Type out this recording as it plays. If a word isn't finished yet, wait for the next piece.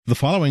The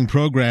following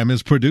program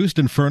is produced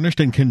and furnished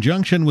in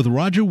conjunction with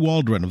Roger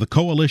Waldron of the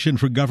Coalition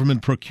for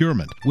Government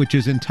Procurement, which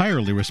is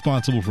entirely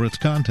responsible for its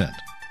content.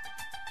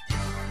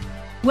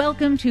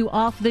 Welcome to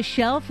Off the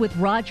Shelf with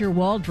Roger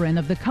Waldron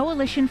of the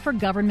Coalition for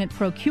Government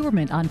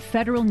Procurement on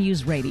Federal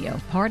News Radio,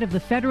 part of the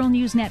Federal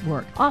News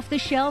Network. Off the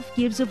Shelf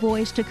gives a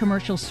voice to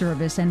commercial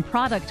service and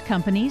product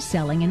companies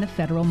selling in the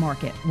federal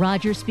market.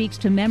 Roger speaks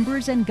to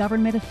members and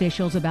government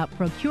officials about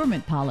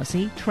procurement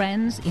policy,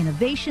 trends,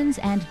 innovations,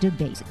 and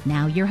debates.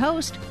 Now your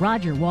host,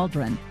 Roger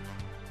Waldron.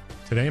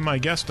 Today my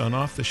guest on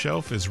Off the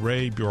Shelf is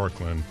Ray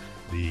Bjorklund,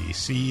 the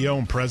CEO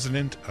and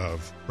president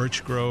of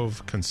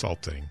BirchGrove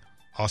Consulting.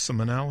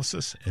 Awesome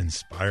analysis,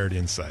 inspired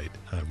insight.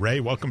 Ray,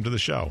 welcome to the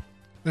show.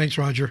 Thanks,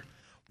 Roger.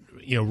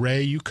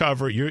 Ray, you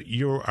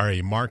are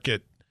a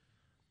market,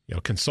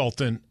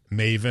 consultant,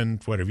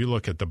 maven. Whatever you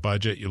look at the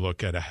budget, you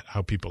look at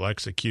how people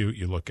execute,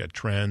 you look at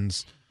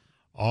trends,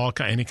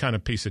 any kind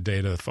of piece of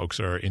data that folks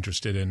are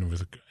interested in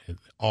with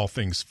all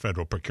things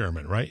federal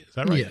procurement. Right? Is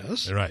that right?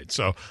 Yes. Right.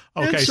 So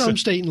okay, and some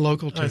state and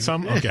local too.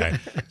 Okay.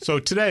 So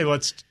today,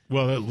 let's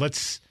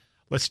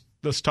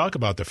talk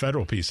about the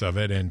federal piece of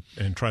it and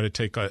try to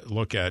take a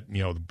look at,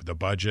 the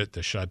budget,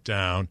 the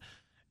shutdown,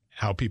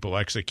 how people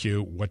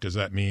execute, what does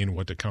that mean,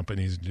 what the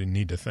companies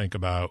need to think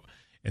about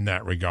in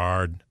that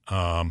regard,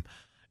 and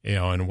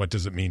what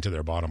does it mean to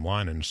their bottom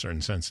line in a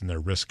certain sense in their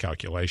risk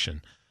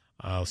calculation.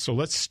 So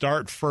let's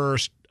start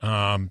first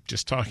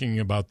just talking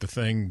about the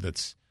thing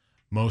that's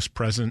most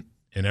present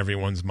in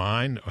everyone's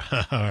mind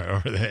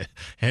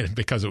and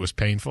because it was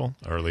painful,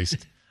 or at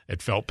least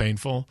it felt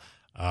painful.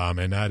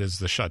 And that is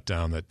the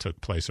shutdown that took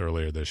place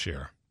earlier this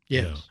year.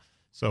 Yes.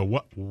 So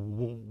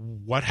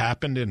what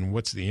happened and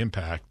what's the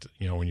impact?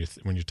 When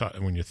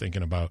you're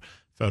thinking about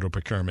federal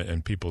procurement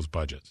and people's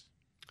budgets.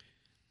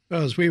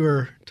 Well, as we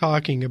were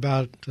talking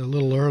about a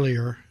little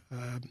earlier,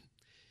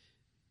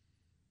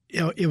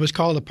 it was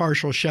called a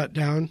partial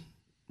shutdown,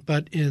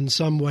 but in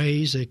some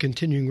ways, a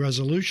continuing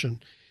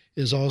resolution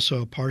is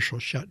also a partial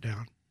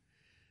shutdown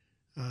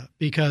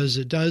because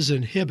it does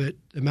inhibit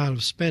the amount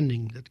of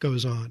spending that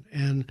goes on.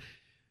 And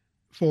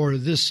for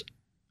this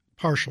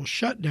partial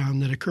shutdown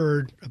that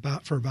occurred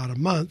for about a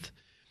month,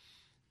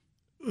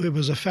 it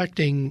was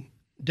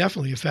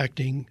definitely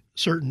affecting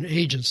certain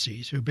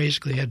agencies who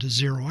basically had to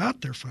zero out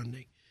their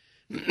funding.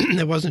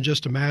 It wasn't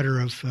just a matter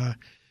of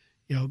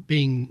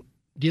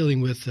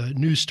dealing with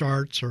new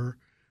starts or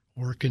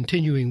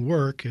continuing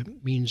work.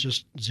 It means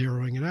just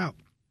zeroing it out.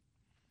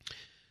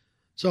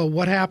 So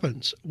what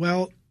happens?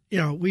 Well,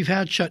 we've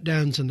had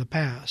shutdowns in the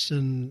past,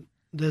 and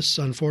this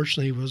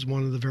unfortunately was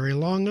one of the very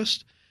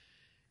longest.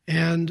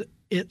 And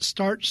it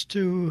starts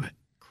to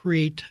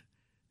create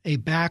a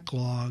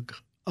backlog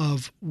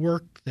of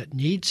work that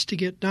needs to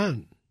get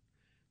done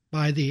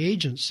by the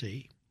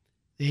agency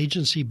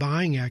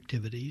buying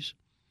activities,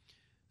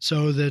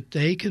 so that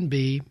they can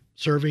be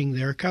serving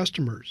their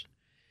customers.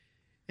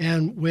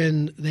 And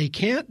when they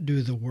can't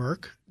do the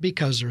work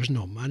because there's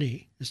no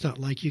money, it's not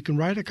like you can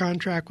write a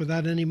contract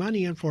without any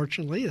money,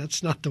 unfortunately.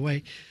 That's not the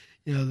way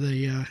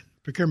the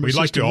procurement We'd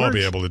system like to all works.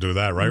 be able to do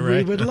that, right, Ray?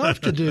 We would love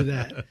to do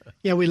that.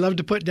 We love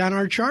to put down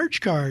our charge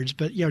cards,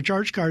 but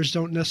charge cards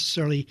don't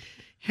necessarily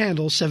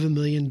handle $7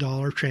 million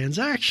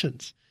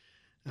transactions.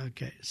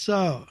 Okay,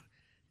 so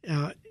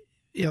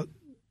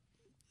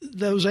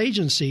those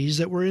agencies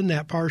that were in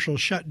that partial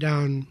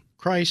shutdown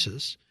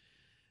crisis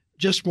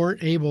just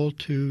weren't able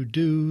to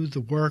do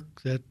the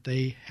work that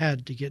they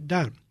had to get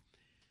done.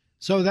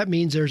 So that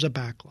means there's a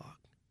backlog,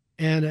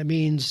 and it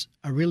means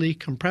a really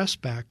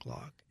compressed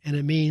backlog. And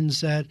it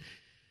means that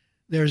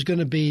there's going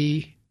to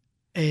be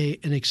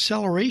an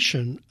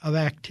acceleration of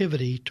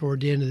activity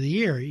toward the end of the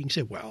year. You can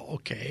say, well,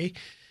 okay,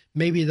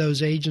 maybe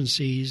those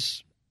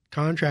agencies'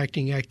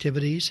 contracting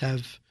activities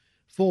have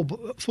full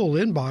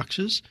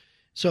inboxes,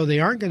 so they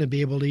aren't going to be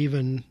able to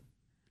even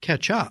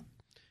catch up.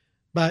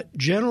 But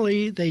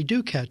generally, they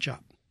do catch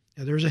up.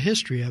 Now, there's a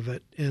history of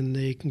it, and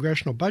the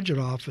Congressional Budget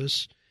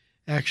Office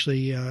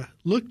actually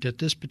looked at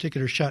this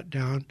particular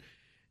shutdown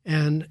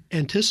and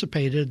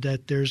anticipated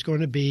that there's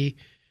going to be,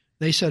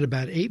 they said,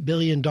 about $8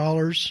 billion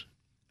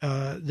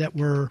that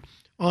were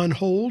on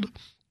hold.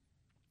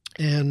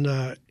 And,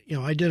 I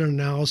did an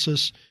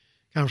analysis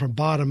kind of from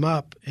bottom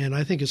up, and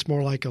I think it's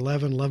more like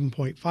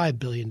 $11.5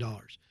 billion.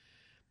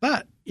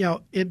 But,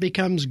 it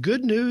becomes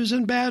good news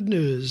and bad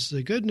news.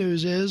 The good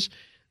news is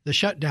the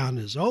shutdown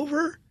is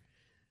over,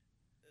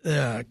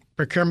 the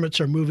procurements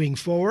are moving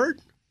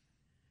forward,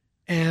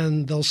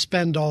 and they'll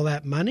spend all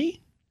that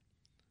money,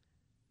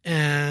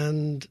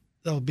 and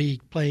they'll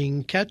be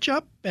playing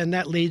catch-up, and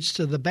that leads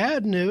to the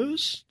bad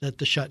news that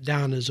the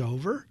shutdown is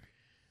over,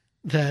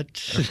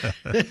 that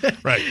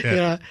right,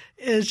 yeah.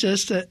 It's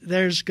just that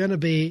there's going to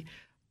be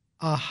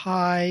a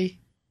high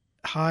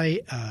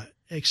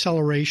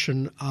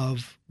acceleration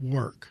of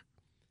work,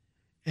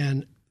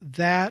 and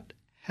that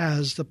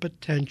has the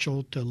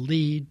potential to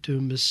lead to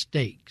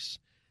mistakes,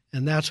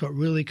 and that's what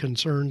really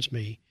concerns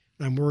me.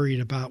 I'm worried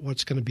about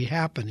what's going to be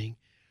happening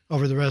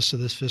over the rest of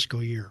this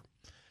fiscal year.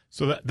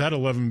 So that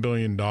 $11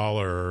 billion,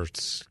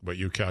 what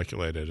you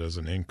calculated as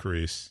an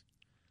increase.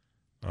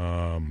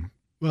 Well,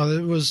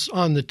 it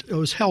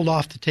was held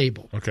off the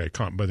table. Okay,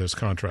 but there's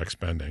contract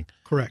spending.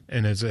 Correct.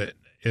 And is it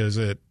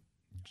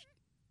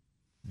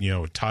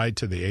tied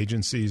to the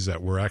agencies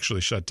that were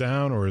actually shut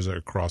down, or is it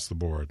across the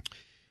board?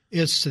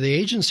 It's to the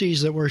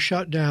agencies that were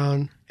shut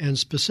down, and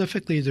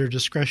specifically their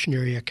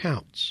discretionary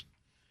accounts.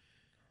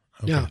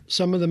 Okay. Now,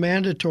 some of the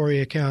mandatory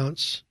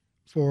accounts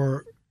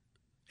for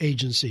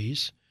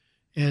agencies,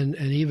 and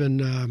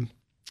even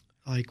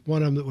like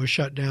one of them that was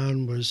shut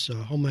down was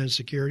Homeland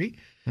Security.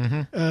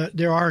 Mm-hmm.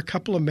 There are a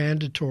couple of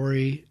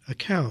mandatory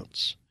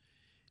accounts,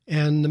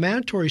 and the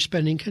mandatory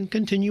spending can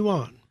continue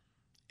on.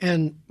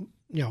 And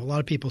a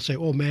lot of people say,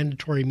 "Oh,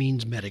 mandatory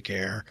means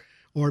Medicare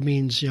or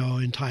means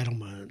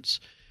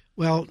entitlements."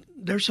 Well,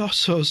 there's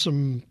also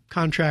some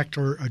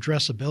contractor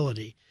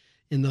addressability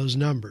in those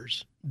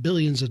numbers,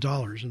 billions of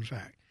dollars, in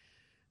fact.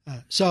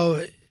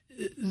 So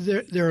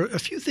there are a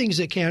few things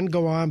that can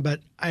go on, but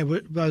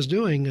what I was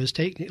doing is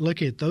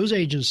looking at those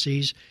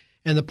agencies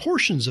and the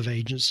portions of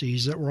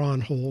agencies that were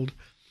on hold.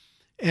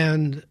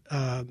 And,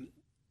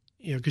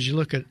 because you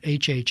look at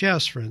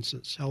HHS, for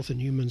instance, Health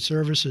and Human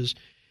Services,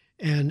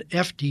 and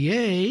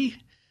FDA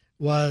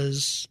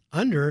was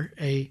under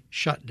a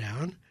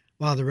shutdown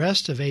while the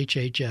rest of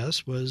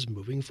HHS was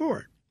moving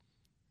forward.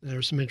 There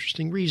are some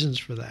interesting reasons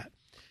for that.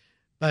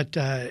 But,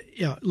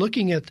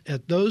 looking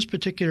at those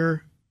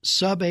particular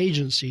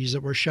sub-agencies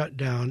that were shut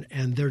down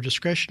and their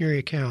discretionary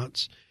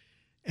accounts,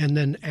 and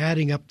then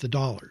adding up the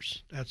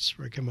dollars, that's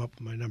where I come up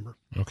with my number.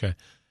 Okay.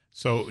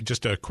 So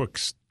just a quick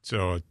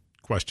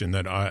question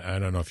that I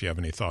don't know if you have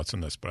any thoughts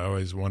on this, but I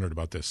always wondered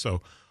about this.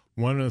 So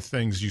one of the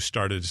things you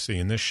started to see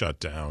in this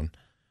shutdown,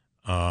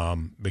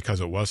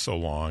 because it was so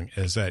long,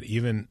 is that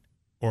even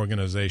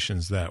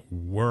organizations that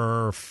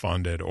were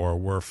funded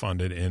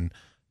in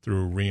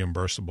through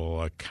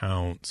reimbursable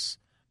accounts,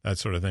 that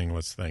sort of thing,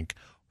 let's think,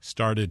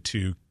 started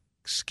to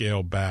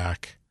scale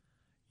back,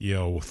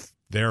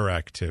 their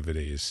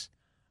activities.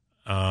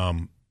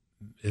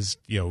 Is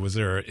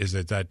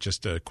that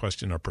just a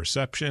question of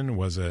perception?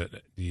 Was there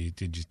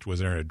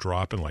a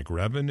drop in like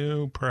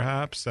revenue,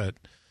 perhaps, that,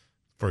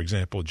 for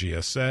example,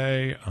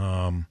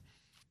 GSA?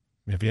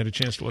 Have you had a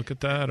chance to look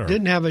at that? Or?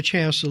 Didn't have a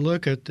chance to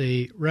look at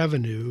the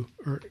revenue,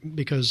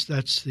 because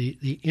that's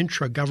the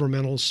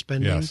intragovernmental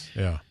spending. Yes,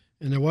 yeah.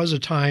 And there was a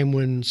time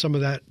when some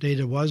of that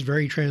data was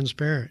very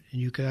transparent,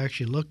 and you could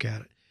actually look at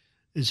it.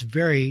 It's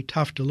very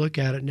tough to look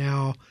at it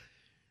now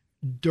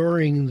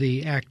during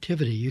the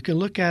activity. You can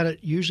look at it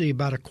usually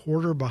about a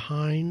quarter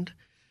behind,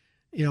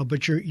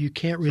 but you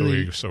can't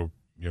really. So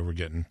you were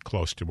getting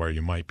close to where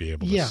you might be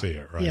able to see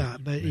it, right? Yeah,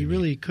 but maybe. You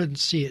really couldn't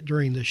see it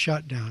during the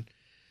shutdown,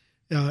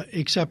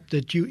 except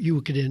that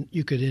you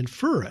could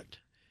infer it,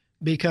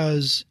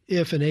 because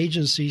if an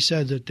agency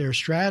said that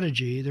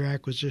their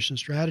acquisition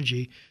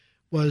strategy,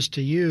 was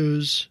to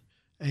use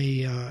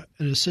an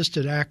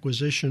assisted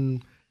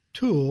acquisition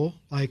tool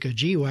like a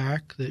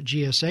GWAC that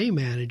GSA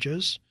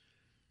manages,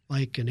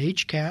 like an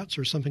HCATS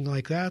or something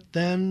like that,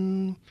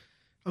 then,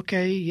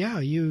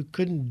 you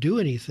couldn't do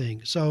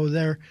anything. So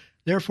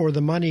therefore, the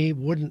money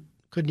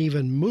couldn't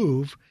even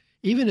move,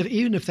 even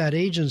if that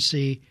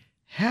agency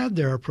had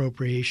their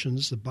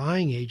appropriations, the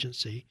buying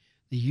agency,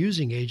 the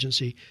using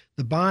agency,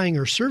 the buying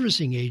or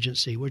servicing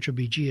agency, which would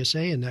be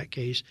GSA in that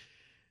case,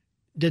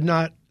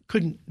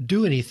 couldn't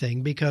do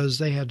anything because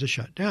they had to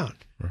shut down.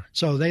 Right.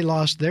 So they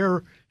lost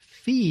their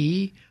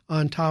fee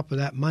on top of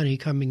that money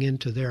coming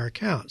into their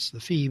accounts, the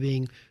fee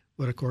being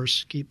what, of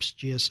course, keeps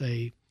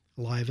GSA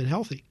alive and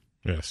healthy.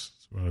 Yes,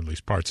 well, at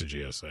least parts of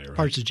GSA, right?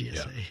 Parts of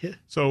GSA. Yeah.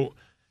 So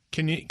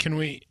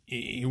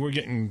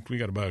we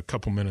got about a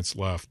couple minutes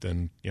left,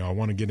 and I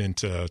want to get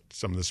into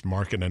some of this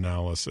market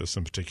analysis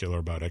in particular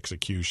about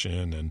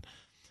execution and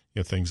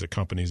things that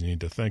companies need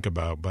to think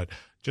about. But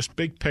just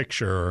big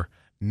picture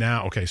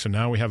now, so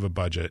now we have a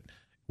budget.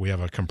 We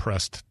have a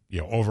compressed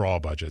overall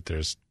budget.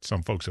 There's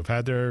some folks who've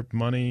had their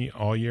money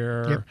all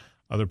year. Yep.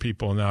 Other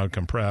people now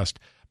compressed.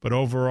 But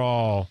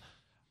overall,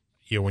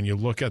 when you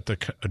look at the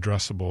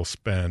addressable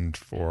spend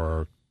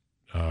for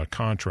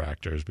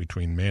contractors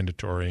between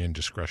mandatory and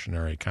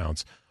discretionary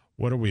accounts,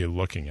 what are we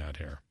looking at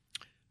here?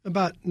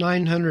 About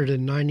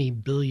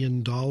 $990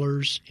 billion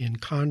in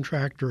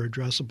contractor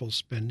addressable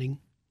spending.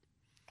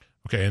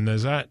 Okay, and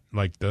does that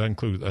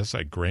include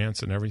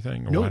grants and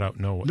everything? Or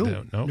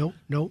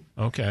No.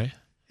 Okay.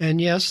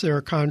 And yes, there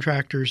are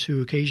contractors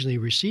who occasionally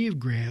receive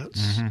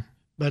grants, mm-hmm.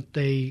 but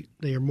they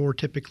are more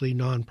typically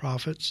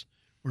nonprofits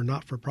or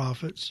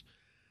not-for-profits,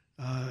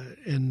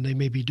 and they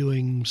may be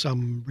doing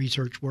some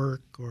research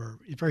work or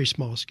a very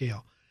small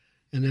scale.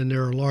 And then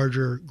there are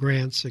larger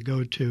grants that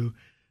go to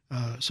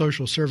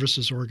social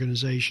services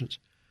organizations.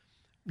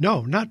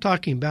 No, not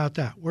talking about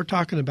that. We're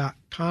talking about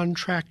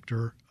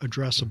contractor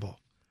addressable.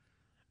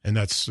 And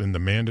that's in the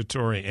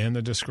mandatory and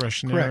the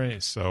discretionary.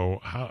 Correct.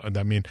 So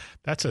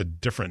that's a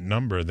different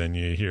number than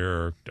you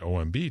hear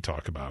OMB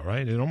talk about,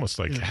 right? It almost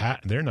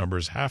their number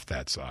is half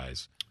that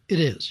size.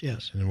 It is,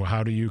 yes. And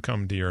how do you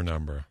come to your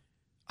number?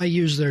 I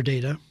use their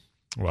data.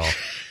 Well,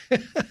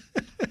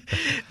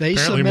 they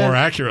apparently more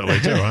accurately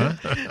too,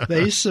 huh?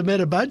 They submit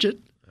a budget.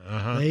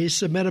 Uh-huh. They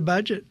submit a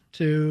budget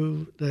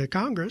to the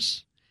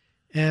Congress,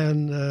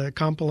 and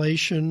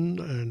compilation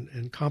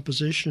and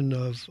composition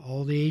of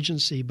all the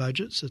agency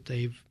budgets that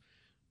they've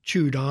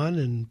chewed on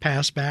and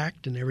passed back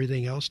and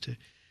everything else to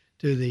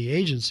the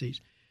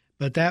agencies.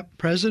 But that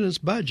president's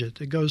budget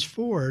that goes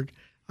forward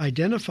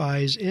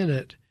identifies in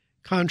it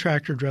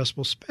contractor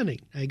addressable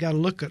spending. Now, you got to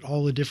look at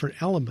all the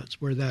different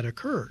elements where that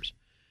occurs.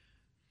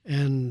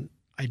 And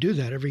I do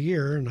that every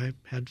year, and I've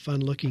had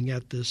fun looking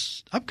at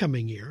this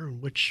upcoming year,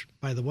 which,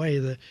 by the way,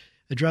 the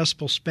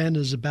addressable spend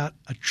is about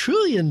 $1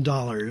 trillion.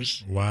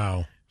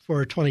 Wow.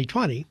 For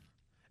 2020.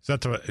 Is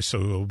that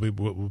so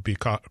we'll be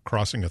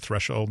crossing a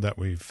threshold that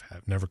we've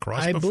never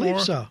crossed before?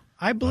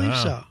 I believe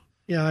so.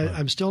 Yeah,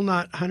 I'm still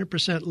not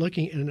 100%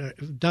 looking done looking at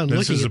the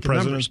numbers. This is the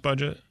president's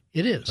budget?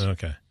 It is.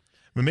 Okay.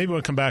 Well, maybe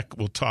we'll come back.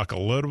 We'll talk a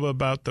little bit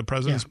about the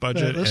president's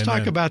budget. Let's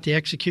talk about the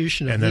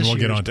execution of this year's budget.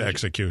 And then we'll get on to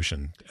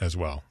execution as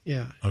well.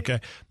 Yeah. Okay.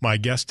 My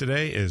guest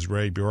today is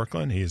Ray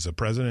Bjorklund. He is the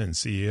president and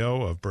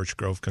CEO of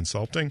BirchGrove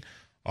Consulting.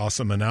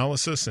 Awesome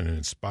analysis and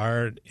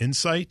inspired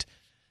insight.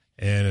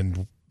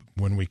 And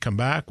when we come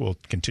back, we'll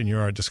continue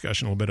our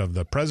discussion a little bit of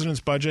the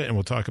president's budget, and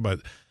we'll talk about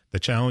the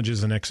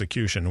challenges in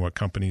execution and what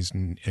companies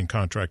and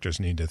contractors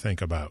need to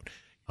think about.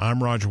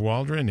 I'm Roger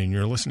Waldron, and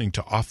you're listening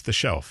to Off the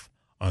Shelf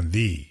on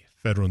the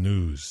Federal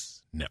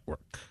News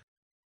Network.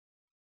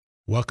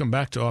 Welcome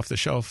back to Off the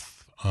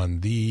Shelf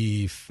on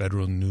the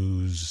Federal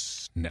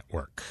News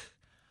Network.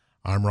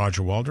 I'm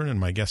Roger Waldron, and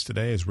my guest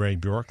today is Ray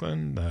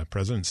Bjorklund,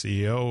 President and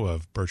CEO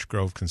of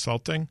BirchGrove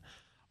Consulting.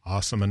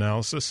 Awesome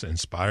analysis,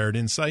 inspired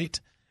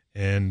insight.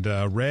 And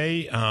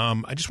Ray,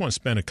 I just want to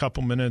spend a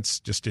couple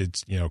minutes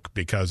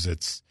because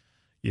it's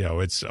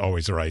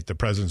always right. The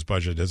president's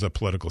budget is a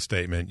political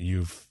statement.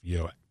 You've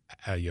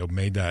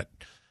made that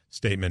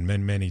statement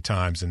many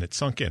times, and it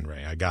sunk in,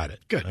 Ray. I got it.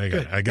 Good.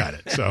 I got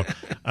it. So,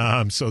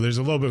 so there's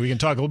a little bit. We can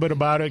talk a little bit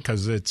about it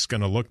because it's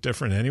going to look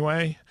different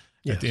anyway.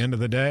 Yes. At the end of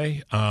the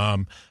day.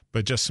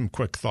 But just some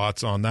quick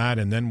thoughts on that,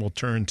 and then we'll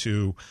turn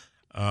to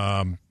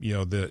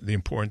the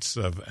importance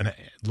of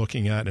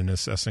looking at and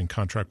assessing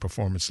contract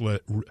performance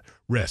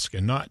risk,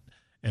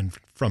 and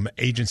from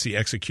agency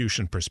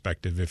execution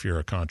perspective if you're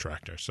a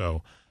contractor.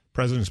 So,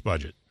 president's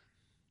budget.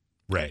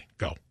 Ray,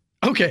 go.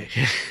 Okay.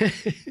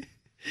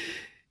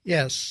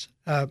 Yes.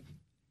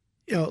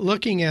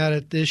 Looking at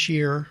it this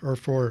year, or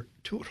for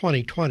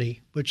 2020,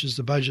 which is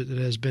the budget that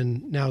has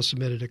been now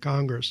submitted to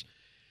Congress,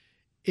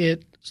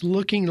 it's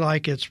looking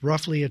like it's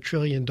roughly $1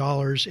 trillion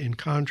in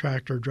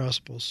contractor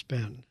addressable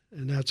spend.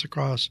 And that's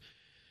across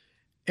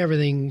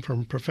everything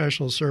from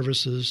professional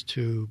services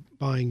to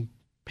buying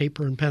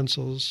paper and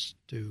pencils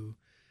to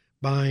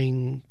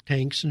buying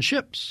tanks and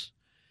ships.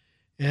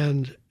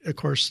 And, of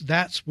course,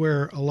 that's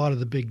where a lot of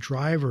the big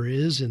driver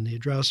is in the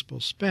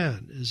addressable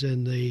spend, is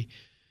in the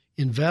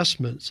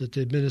investments that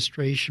the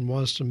administration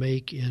wants to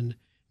make in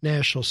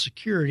national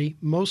security,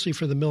 mostly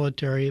for the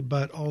military,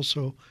 but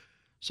also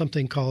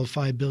something called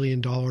 $5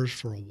 billion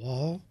for a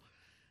wall,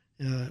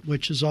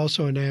 which is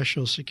also a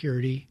national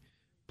security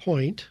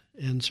point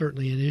and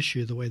certainly an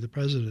issue the way the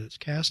president is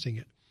casting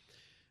it.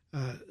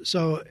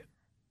 So,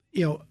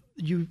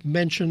 you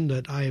mentioned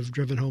that I have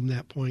driven home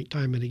that point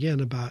time and again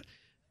about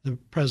the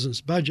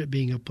president's budget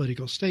being a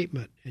political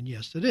statement, and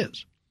yes, it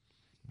is.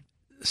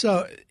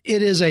 So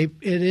it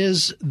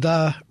is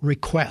the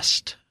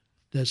request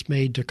that's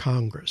made to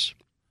Congress.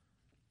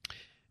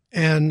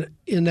 And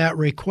in that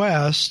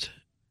request,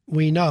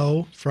 we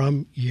know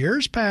from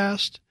years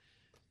past,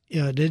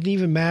 it didn't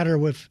even matter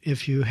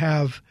if you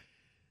have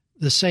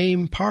the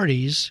same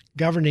parties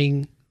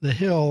governing the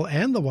Hill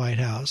and the White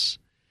House,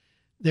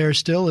 there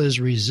still is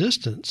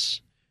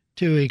resistance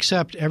to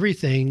accept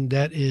everything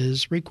that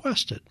is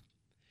requested.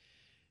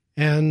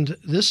 And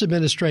this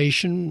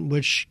administration,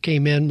 which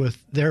came in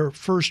with their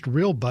first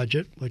real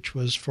budget, which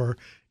was for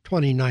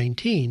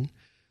 2019,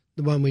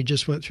 the one we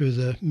just went through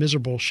the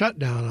miserable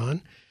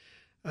shutdown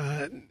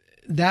on,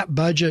 that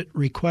budget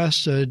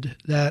requested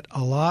that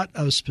a lot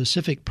of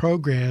specific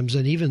programs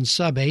and even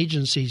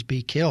sub-agencies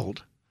be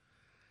killed.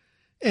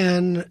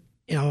 And,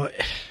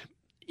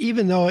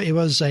 even though it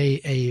was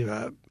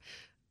the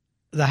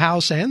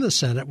House and the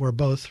Senate were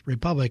both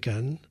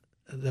Republican,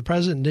 the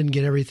president didn't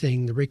get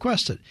everything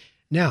requested.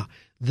 Now,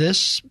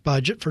 this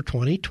budget for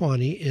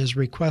 2020 is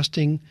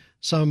requesting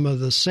some of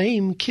the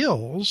same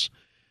kills,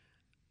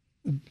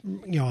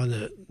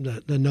 the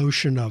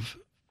notion of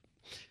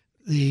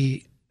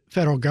the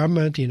federal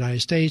government, the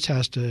United States,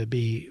 has to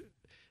be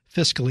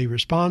fiscally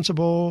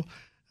responsible,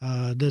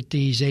 that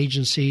these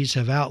agencies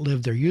have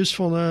outlived their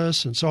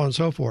usefulness, and so on and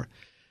so forth.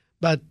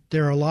 But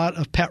there are a lot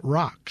of pet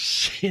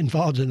rocks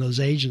involved in those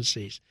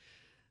agencies.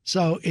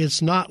 So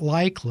it's not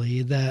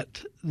likely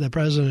that the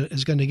president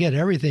is going to get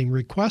everything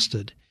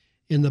requested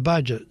in the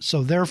budget.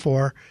 So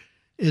therefore,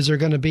 is there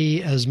going to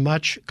be as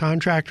much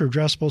contractor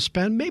addressable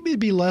spend? Maybe it'd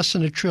be less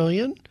than $1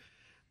 trillion,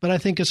 but I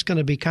think it's going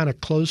to be kind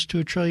of close to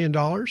 $1 trillion.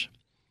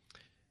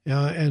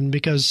 And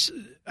because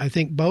I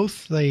think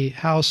both the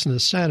House and the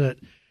Senate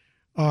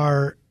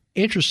are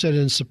interested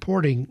in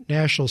supporting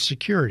national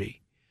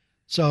security.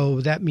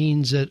 So that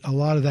means that a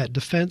lot of that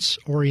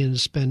defense-oriented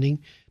spending,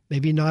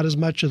 maybe not as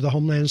much of the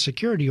Homeland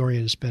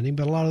Security-oriented spending,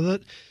 but a lot of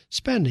that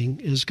spending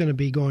is going to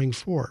be going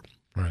forward.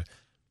 Right.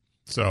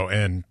 So,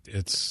 and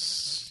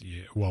it's,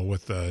 well,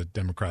 with the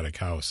Democratic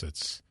House,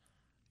 it's,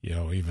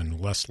 even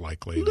less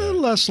likely. A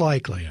little less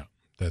likely. Yeah,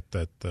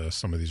 that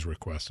some of these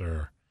requests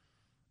are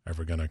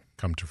ever going to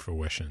come to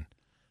fruition.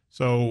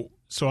 So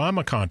I'm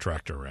a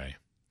contractor, Ray,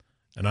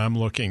 and I'm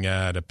looking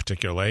at a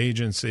particular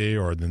agency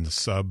or then the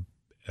sub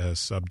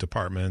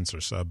departments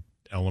or sub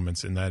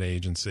elements in that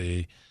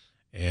agency,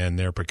 and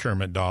their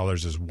procurement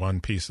dollars is one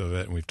piece of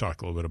it. And we've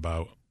talked a little bit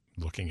about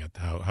looking at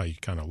how you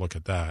kind of look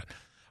at that.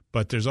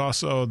 But there's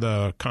also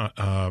the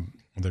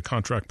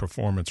contract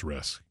performance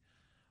risk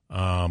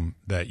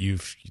that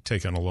you've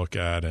taken a look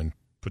at and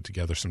put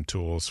together some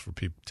tools for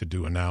people to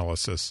do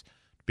analysis.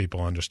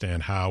 People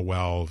understand how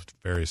well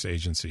various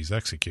agencies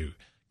execute.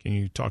 Can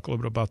you talk a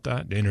little bit about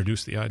that to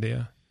introduce the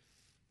idea?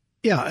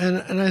 Yeah,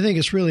 and I think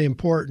it's really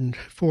important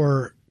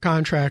for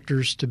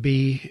contractors to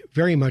be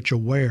very much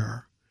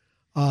aware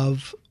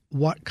of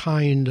what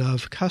kind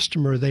of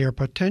customer they are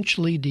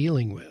potentially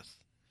dealing with.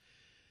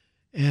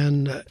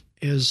 And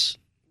as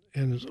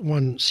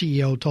one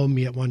CEO told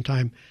me at one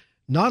time,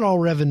 not all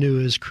revenue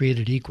is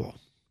created equal.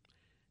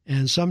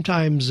 And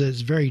sometimes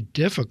it's very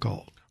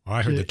difficult. Well,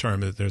 I heard the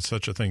term that there's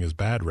such a thing as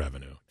bad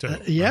revenue, too.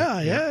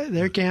 Yeah,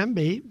 there can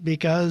be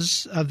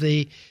because of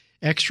the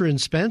extra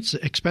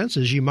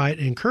expenses you might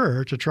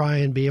incur to try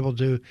and be able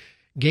to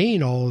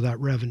gain all of that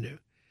revenue.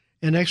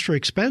 And extra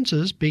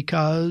expenses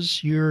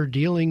because you're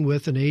dealing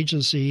with an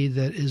agency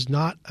that is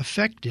not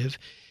effective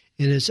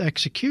in its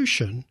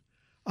execution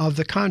of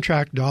the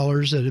contract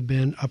dollars that have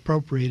been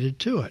appropriated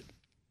to it.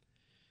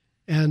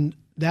 And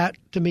that,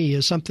 to me,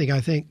 is something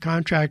I think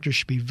contractors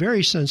should be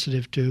very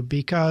sensitive to,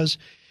 because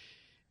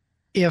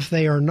if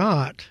they are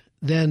not,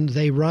 then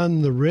they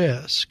run the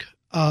risk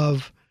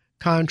of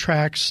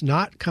contracts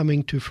not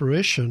coming to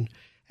fruition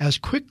as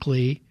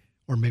quickly,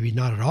 or maybe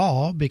not at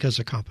all because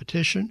of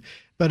competition,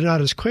 but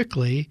not as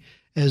quickly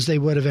as they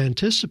would have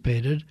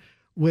anticipated,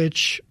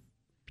 which,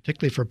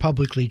 particularly for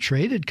publicly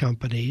traded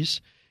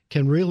companies,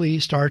 can really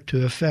start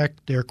to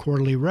affect their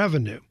quarterly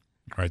revenue.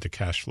 Right, the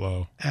cash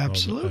flow.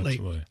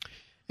 Absolutely.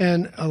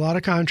 And a lot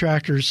of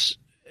contractors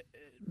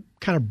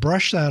kind of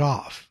brush that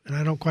off, and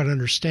I don't quite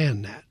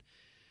understand that,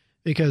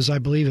 because I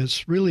believe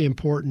it's really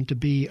important to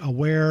be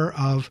aware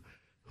of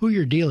who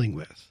you're dealing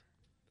with.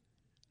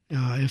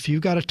 If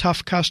you've got a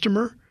tough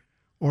customer,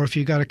 or if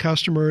you've got a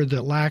customer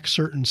that lacks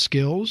certain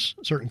skills,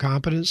 certain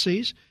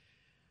competencies,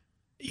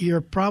 you're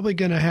probably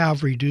going to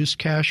have reduced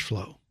cash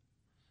flow.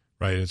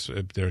 Right.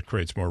 It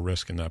creates more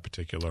risk in that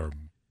particular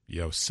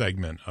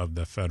segment of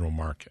the federal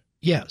market.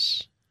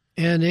 Yes.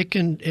 And it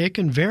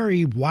can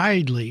vary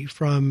widely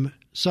from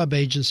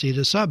sub-agency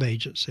to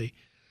sub-agency.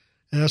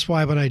 And that's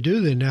why when I do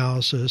the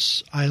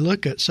analysis, I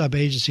look at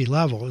sub-agency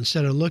level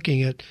instead of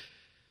looking at,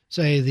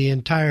 say, the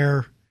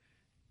entire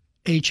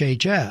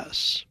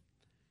HHS.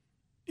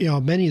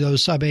 Many of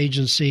those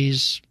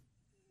sub-agencies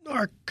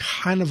are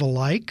kind of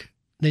alike.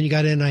 Then you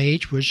got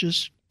NIH, which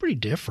is pretty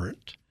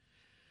different.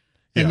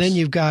 And then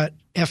you've got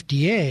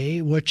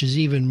FDA, which is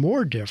even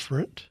more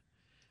different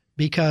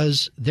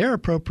because their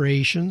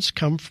appropriations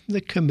come from the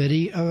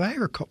Committee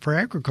for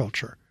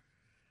Agriculture.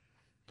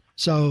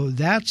 So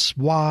that's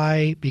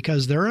why,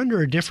 because they're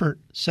under a different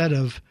set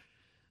of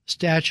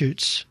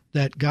statutes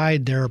that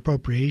guide their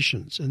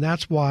appropriations. And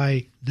that's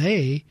why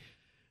they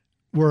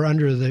were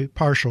under the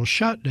partial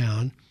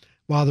shutdown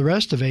while the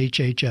rest of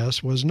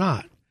HHS was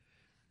not.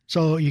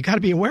 So you got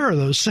to be aware of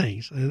those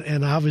things.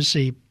 And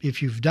obviously,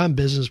 if you've done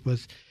business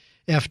with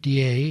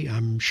FDA,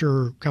 I'm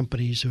sure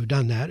companies who've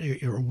done that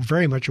are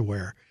very much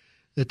aware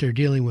that they're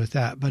dealing with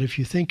that. But if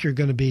you think you're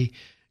going to be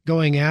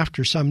going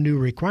after some new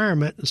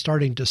requirement and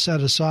starting to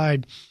set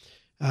aside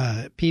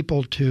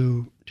people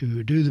to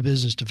do the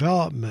business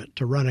development,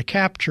 to run a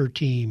capture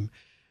team,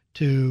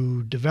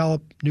 to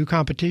develop new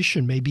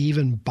competition, maybe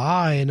even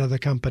buy another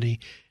company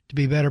to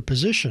be better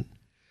positioned,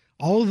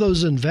 all of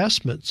those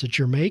investments that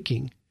you're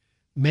making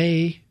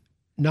may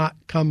not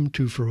come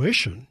to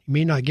fruition. You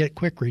may not get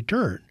quick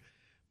return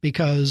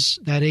because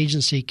that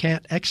agency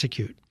can't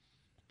execute.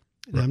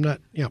 Right. I'm not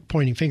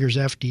pointing fingers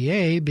at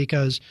FDA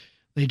because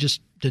they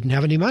just didn't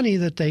have any money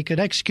that they could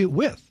execute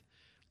with,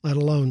 let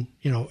alone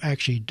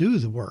actually do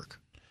the work.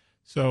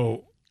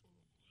 So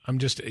I'm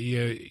just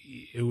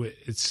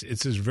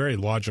it's very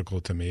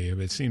logical to me.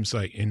 It seems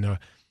like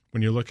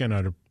when you're looking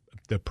at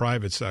the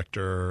private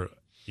sector,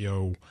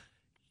 you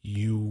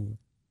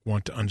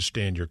want to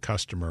understand your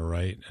customer,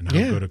 right, and how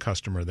good a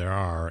customer they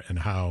are, and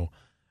how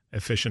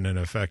efficient and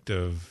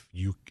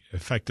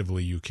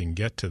effectively you can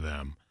get to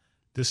them.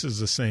 This is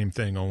the same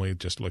thing, only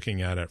just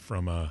looking at it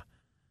from a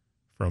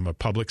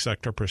public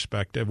sector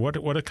perspective. What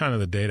are kind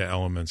of the data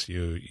elements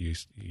you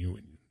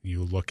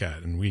look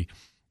at? And we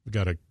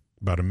got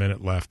about a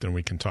minute left, and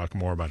we can talk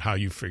more about how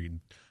you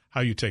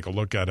take a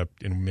look at it,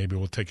 and maybe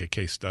we'll take a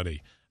case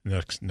study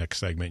next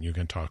segment. You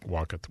can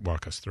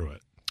walk us through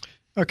it.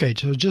 Okay,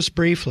 so just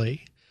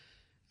briefly,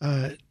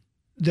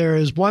 there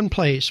is one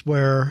place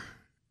where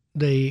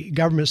the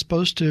government is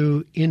supposed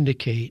to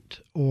indicate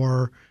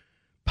or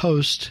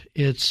post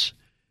its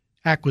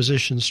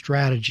acquisition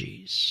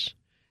strategies,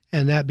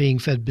 and that being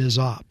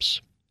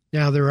FedBizOps.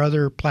 Now, there are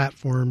other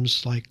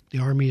platforms like the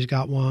Army's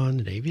got one,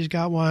 the Navy's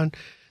got one.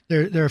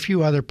 There are a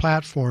few other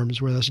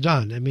platforms where that's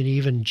done. I mean,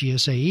 even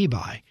GSA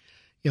eBuy,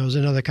 is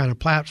another kind of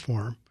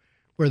platform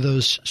where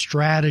those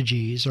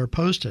strategies are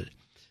posted.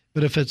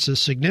 But if it's a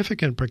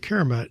significant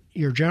procurement,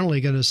 you're generally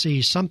going to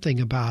see something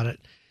about it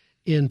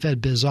in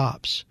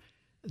FedBizOps.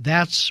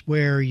 That's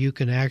where you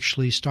can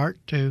actually start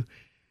to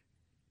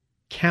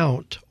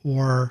count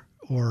or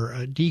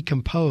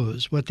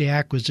decompose what the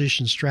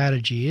acquisition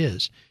strategy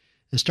is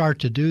and start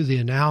to do the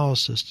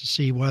analysis to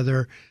see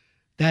whether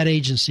that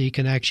agency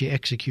can actually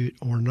execute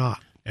or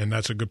not. And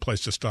that's a good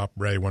place to stop,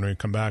 Ray. When we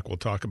come back, we'll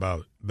talk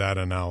about that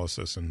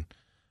analysis and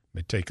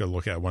take a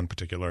look at one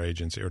particular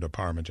agency or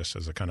department just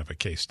as a kind of a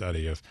case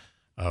study of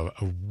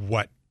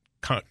what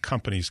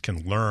companies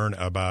can learn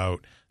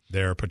about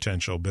their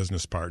potential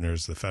business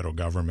partners, the federal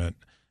government,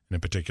 in a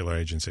particular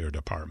agency or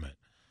department.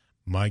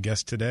 My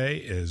guest today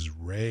is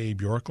Ray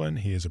Bjorklund.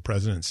 He is the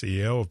president and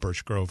CEO of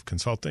BirchGrove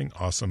Consulting,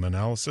 Awesome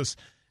Analysis,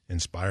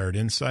 Inspired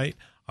Insight.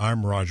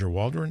 I'm Roger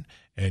Waldron,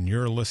 and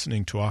you're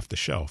listening to Off the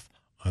Shelf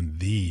on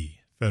the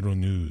Federal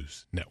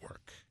News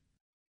Network.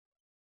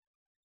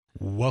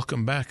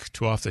 Welcome back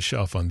to Off the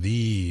Shelf on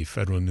the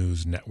Federal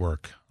News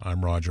Network.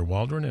 I'm Roger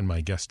Waldron, and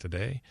my guest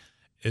today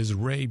is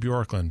Ray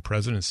Bjorklund,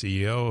 president and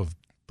CEO of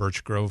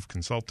BirchGrove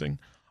Consulting,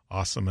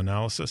 Awesome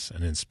Analysis,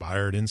 and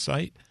Inspired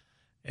Insight.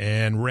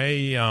 And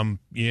Ray, we're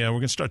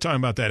going to start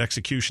talking about that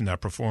execution, that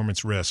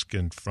performance risk,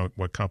 and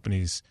what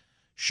companies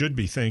should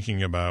be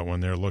thinking about when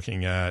they're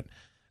looking at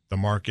the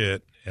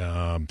market,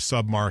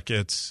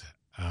 sub-markets,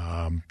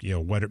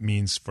 what it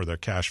means for their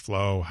cash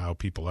flow, how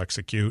people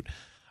execute.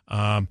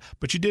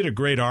 But you did a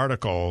great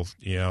article,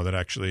 that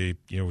actually,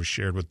 was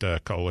shared with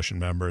the coalition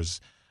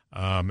members.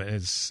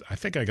 I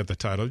think I got the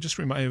title.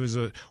 It was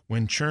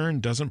When Churn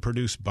Doesn't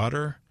Produce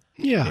Butter.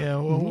 Yeah.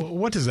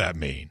 What does that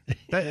mean?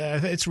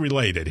 It's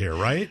related here,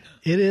 right?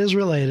 It is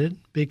related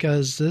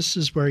because this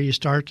is where you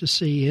start to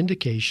see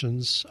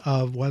indications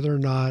of whether or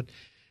not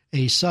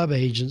a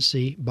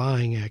sub-agency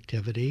buying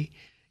activity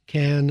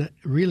can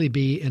really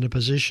be in a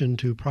position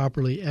to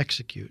properly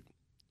execute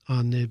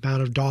on the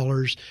amount of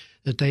dollars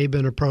that they've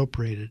been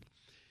appropriated.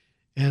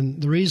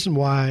 And the reason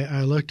why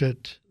I looked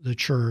at the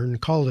churn,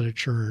 called it a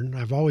churn,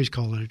 I've always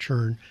called it a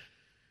churn,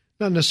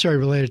 not necessarily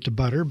related to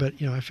butter,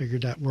 but, I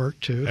figured that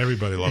worked too.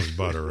 Everybody loves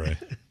butter, Ray.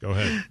 Go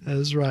ahead.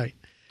 That's right.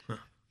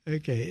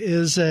 Okay,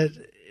 is that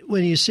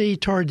when you see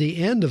toward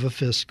the end of a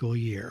fiscal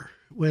year,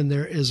 when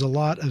there is a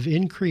lot of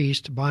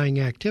increased buying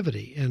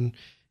activity, and,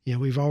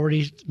 we've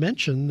already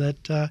mentioned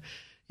that,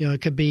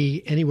 it could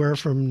be anywhere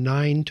from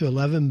 $9 to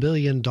 $11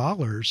 billion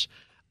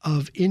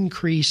of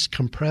increased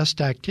compressed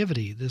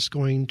activity that's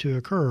going to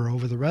occur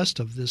over the rest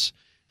of this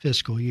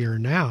fiscal year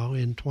now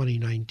in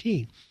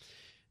 2019.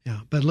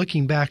 Yeah, but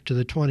looking back to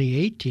the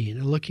 2018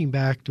 and looking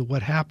back to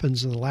what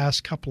happens in the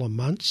last couple of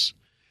months,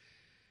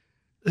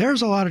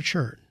 there's a lot of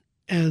churn.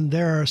 And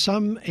there are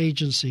some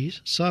agencies,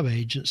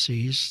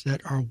 sub-agencies,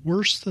 that are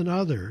worse than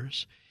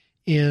others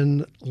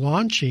in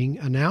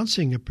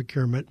announcing a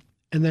procurement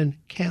and then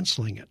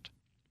canceling it.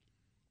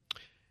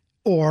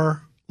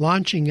 Or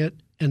launching it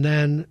and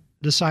then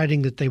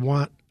deciding that they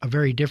want a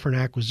very different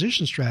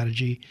acquisition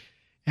strategy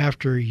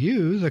after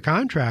you, the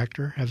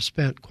contractor, have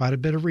spent quite a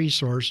bit of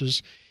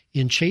resources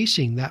in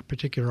chasing that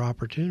particular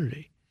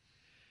opportunity.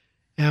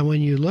 And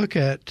when you look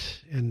at,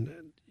 and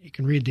you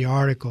can read the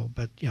article,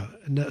 but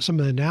some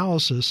of the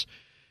analysis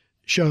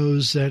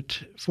shows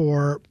that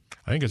for...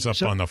 I think it's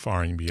up on the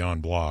Far and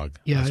Beyond blog.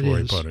 Yeah, that's where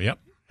he put it. Yep.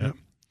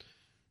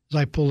 As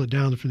I pulled it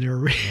down from there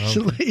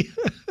recently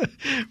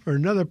for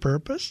another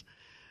purpose.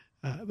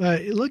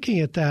 But looking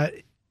at that,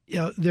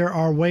 there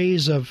are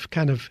ways of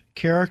kind of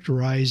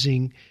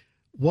characterizing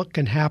what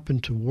can happen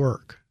to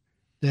work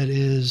that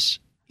is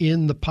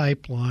in the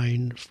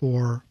pipeline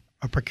for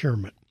a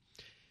procurement.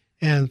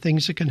 And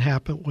things that can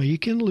happen, well, you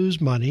can lose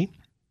money,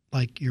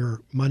 like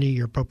your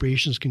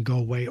appropriations can go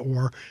away,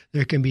 or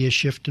there can be a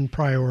shift in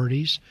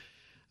priorities.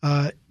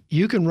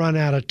 You can run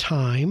out of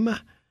time,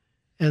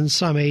 and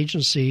some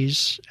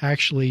agencies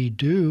actually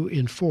do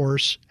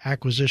enforce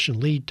acquisition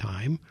lead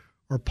time,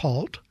 or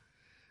PALT,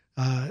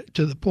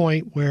 to the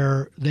point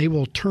where they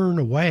will turn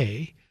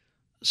away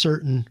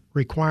certain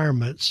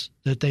requirements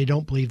that they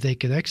don't believe they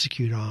can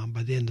execute on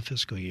by the end of the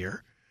fiscal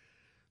year.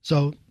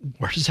 So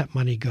where does that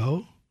money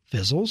go?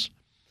 Fizzles,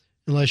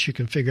 unless you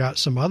can figure out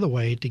some other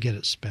way to get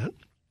it spent.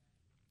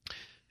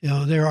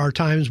 There are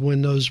times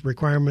when those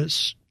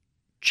requirements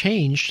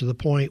change to the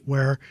point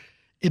where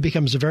it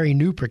becomes a very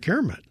new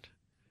procurement,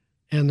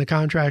 and the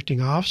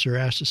contracting officer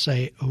has to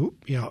say,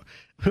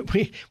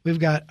 we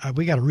got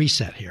a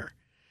reset here.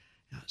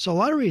 So a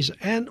lot of reasons.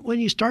 And when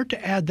you start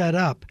to add that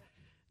up,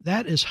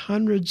 that is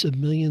hundreds of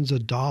millions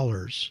of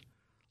dollars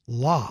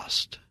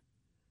lost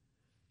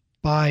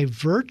by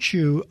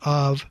virtue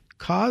of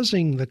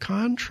causing the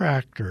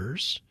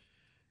contractors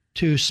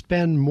to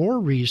spend more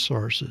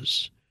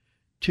resources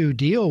to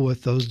deal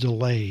with those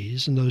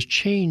delays and those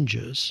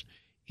changes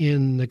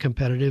in the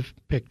competitive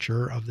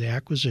picture of the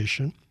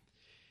acquisition.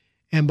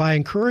 And by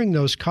incurring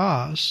those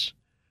costs,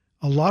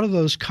 a lot of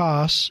those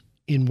costs,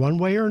 in one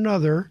way or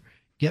another,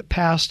 get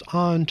passed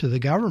on to the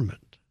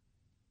government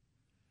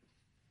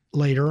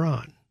later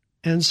on.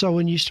 And so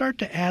when you start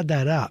to add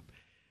that up,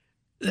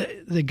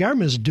 the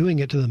government is doing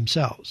it to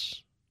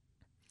themselves.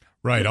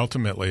 Right.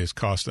 Ultimately, it's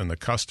costing the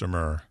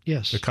customer.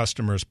 Yes. The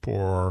customer's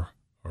poor,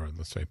 or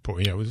let's say poor.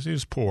 Yeah, it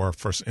is poor.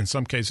 In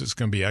some cases, it's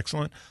going to be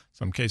excellent.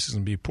 Some cases, it's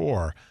going to be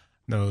poor.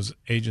 Those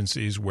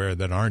agencies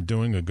that aren't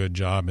doing a good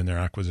job in their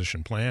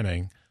acquisition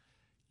planning,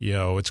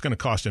 it's going to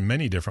cost in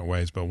many different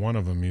ways. But one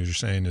of them, you're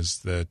saying, is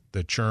that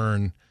the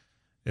churn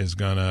is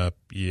going to,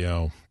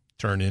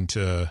 turn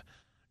into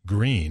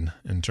green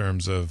in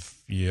terms of,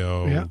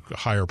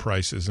 higher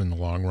prices in the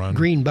long run.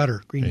 Green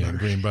butter.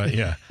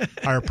 Yeah.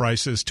 Higher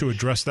prices to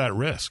address that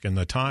risk and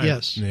the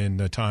time, and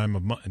the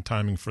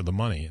timing for the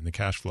money and the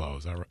cash flow.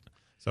 Is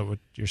that what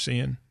you're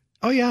seeing?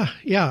 Oh, yeah.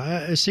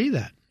 Yeah, I see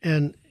that.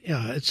 And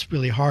it's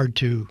really hard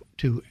to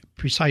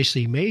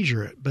precisely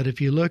measure it. But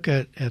if you look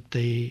at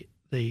the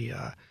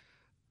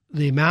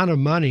amount of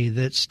money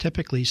that's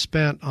typically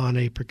spent on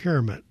a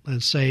procurement,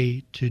 let's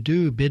say to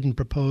do bid and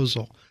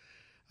proposal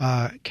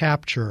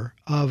capture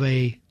of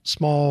a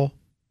small,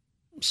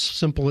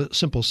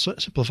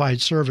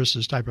 simplified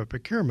services type of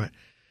procurement,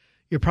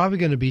 you're probably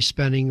going to be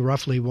spending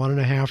roughly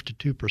 1.5%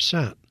 to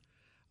 2%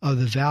 of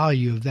the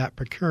value of that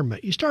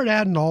procurement. You start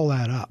adding all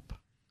that up.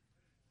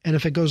 And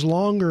if it goes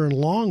longer and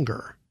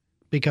longer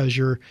because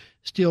you're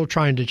still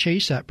trying to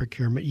chase that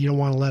procurement, you don't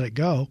want to let it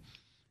go,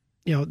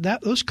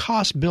 those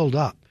costs build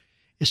up.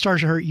 It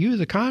starts to hurt you,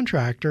 the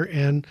contractor,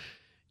 and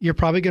you're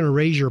probably going to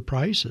raise your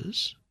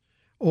prices.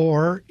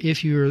 Or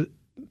if you're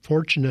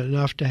fortunate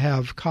enough to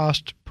have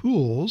cost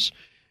pools,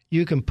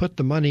 you can put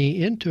the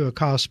money into a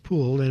cost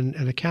pool and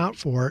account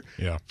for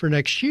it for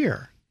next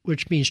year,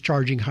 which means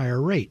charging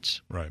higher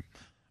rates. Right.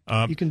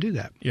 You can do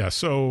that. Yeah.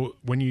 So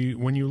when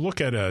you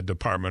look at a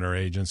department or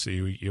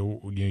agency,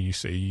 you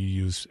say you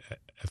use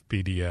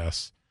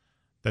FPDS.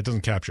 That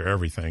doesn't capture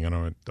everything,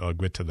 and I'll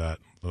get to that.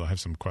 I'll have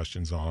some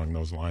questions along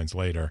those lines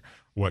later.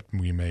 What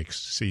we may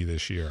see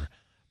this year,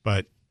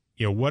 but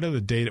what are the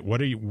data?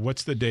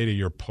 What's the data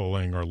you're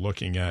pulling or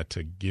looking at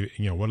to give?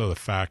 What are the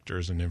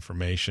factors and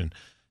information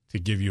to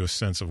give you a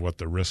sense of what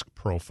the risk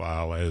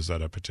profile is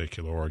at a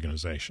particular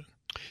organization?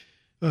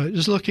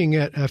 Just looking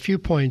at a few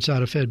points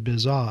out of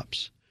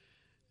FedBizOps.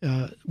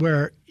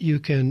 Where you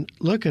can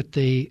look at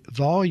the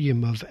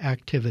volume of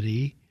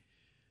activity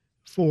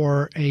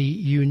for a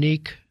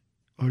unique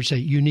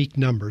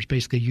numbers,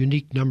 basically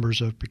unique numbers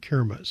of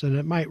procurements. And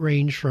it might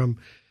range from,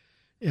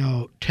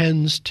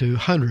 tens to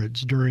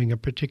hundreds during a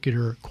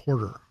particular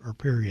quarter or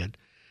period.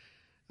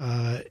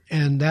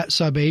 And that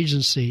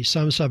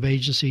some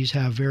sub-agencies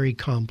have very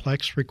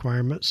complex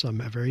requirements.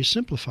 Some have very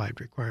simplified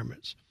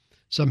requirements.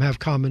 Some have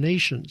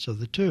combinations of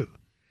the two.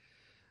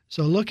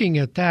 So looking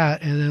at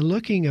that and then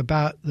looking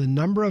about the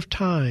number of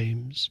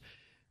times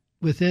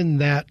within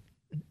that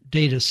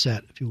data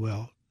set, if you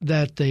will,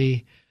 that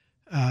the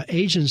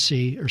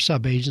agency or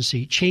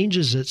sub-agency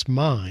changes its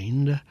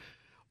mind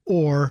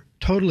or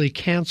totally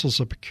cancels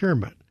a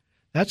procurement,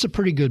 that's a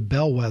pretty good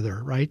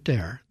bellwether right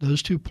there,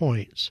 those 2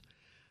 points,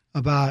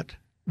 about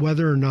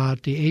whether or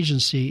not the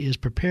agency is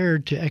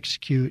prepared to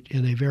execute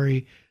in a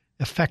very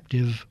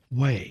effective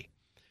way.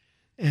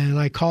 And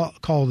I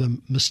call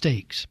them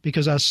mistakes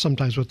because that's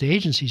sometimes what the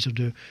agencies will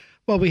do.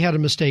 Well, we had a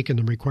mistake in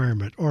the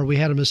requirement, or we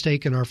had a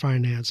mistake in our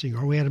financing,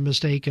 or we had a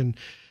mistake in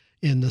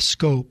the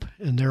scope,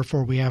 and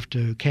therefore we have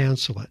to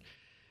cancel it.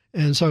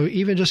 And so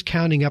even just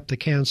counting up the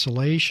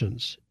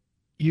cancellations,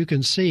 you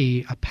can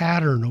see a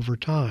pattern over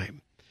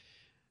time,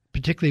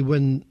 particularly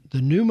when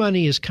the new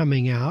money is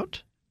coming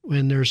out,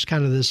 when there's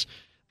kind of this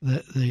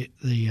the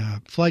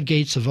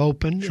floodgates have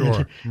opened,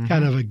 sure.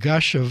 Kind of a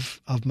gush of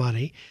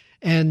money.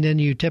 And then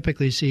you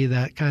typically see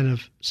that kind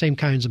of same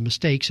kinds of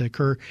mistakes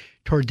occur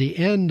toward the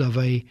end of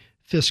a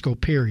fiscal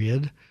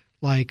period,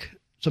 like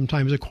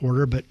sometimes a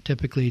quarter, but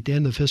typically at the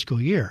end of the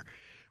fiscal year,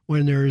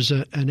 when there's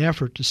an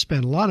effort to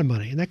spend a lot of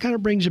money. And that kind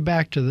of brings you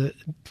back to the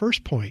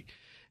first point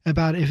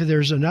about if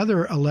there's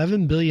another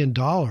 $11 billion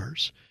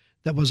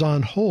that was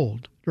on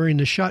hold during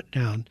the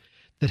shutdown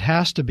that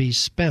has to be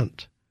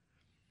spent.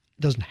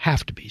 It doesn't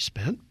have to be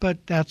spent,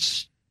 but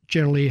that's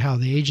generally how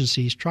the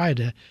agencies try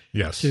to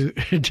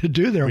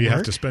do their work. We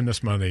have to spend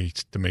this money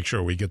to make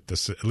sure we get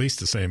this at least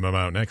the same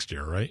amount next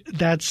year, right?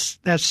 That's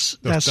the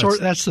theory.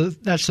 That's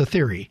the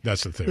theory.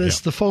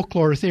 That's the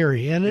folklore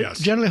theory, and it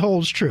generally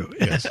holds true.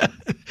 Yes.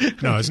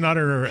 No, it's not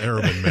an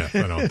urban myth,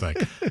 I don't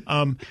think.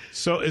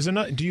 So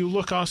do you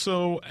look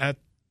also at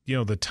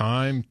the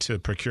time to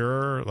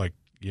procure, like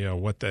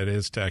what that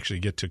is to actually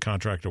get to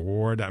contract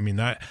award? I mean,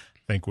 that I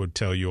think would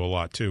tell you a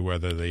lot too,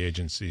 whether the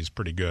agency is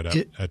pretty good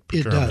at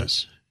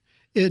procurement.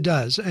 It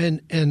does.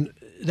 And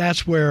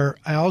that's where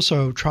I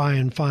also try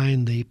and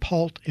find the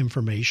PALT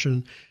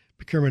information,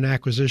 procurement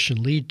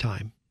acquisition lead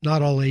time.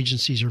 Not all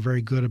agencies are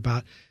very good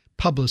about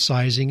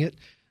publicizing it.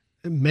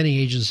 Many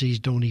agencies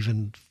don't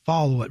even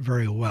follow it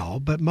very well,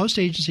 but most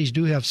agencies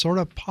do have sort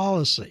of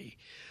policy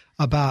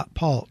about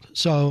PALT.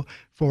 So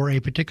for a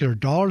particular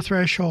dollar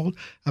threshold,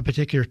 a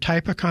particular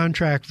type of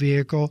contract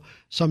vehicle,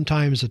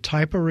 sometimes a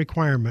type of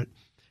requirement,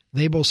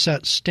 they will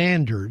set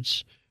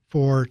standards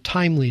for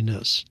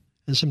timeliness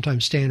and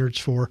sometimes standards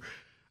for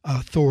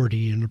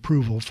authority and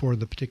approval for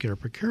the particular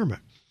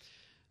procurement.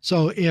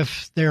 So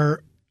if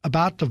they're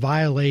about to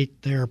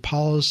violate their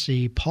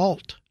policy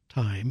PALT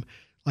time,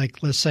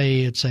 like let's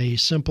say it's a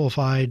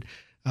simplified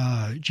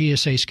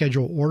GSA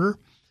schedule order,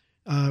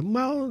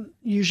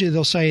 usually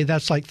they'll say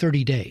that's like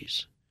 30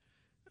 days.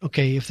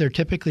 Okay, if they're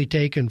typically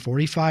taking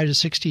 45 to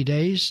 60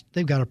 days,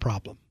 they've got a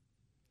problem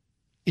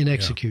in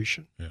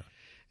execution. Yeah.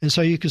 And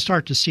so you can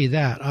start to see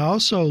that. I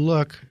also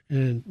look,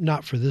 and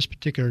not for this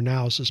particular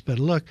analysis, but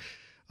look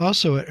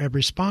also at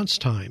response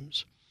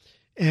times.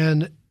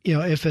 And,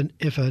 if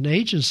an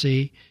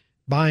agency,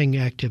 buying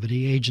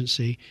activity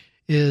agency,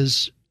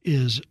 is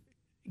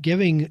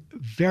giving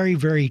very,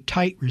 very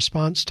tight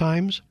response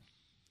times,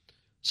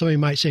 somebody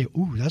might say,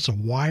 ooh, that's a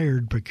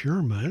wired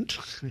procurement.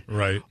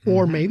 Right.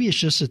 Or maybe it's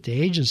just that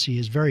the agency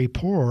is very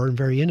poor and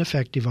very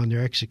ineffective on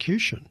their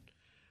execution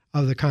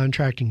of the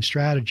contracting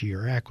strategy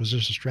or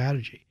acquisition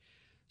strategy.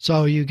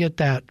 So you get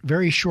that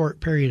very short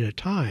period of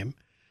time,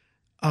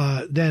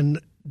 then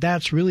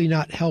that's really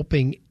not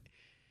helping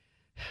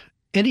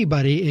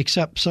anybody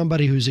except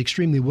somebody who's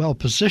extremely well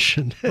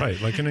positioned. Right,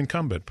 like an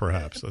incumbent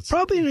perhaps. That's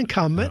probably an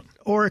incumbent,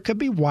 or it could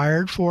be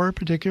wired for a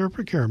particular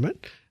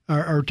procurement or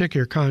a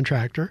particular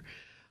contractor.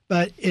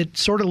 But it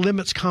sort of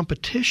limits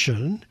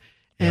competition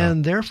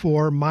and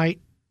therefore might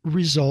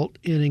result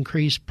in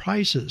increased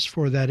prices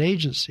for that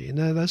agency. And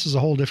this is a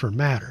whole different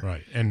matter.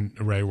 Right. And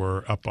Ray,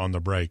 we're up on the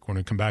break. When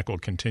we come back, we'll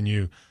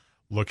continue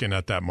looking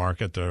at that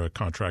market, the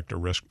contractor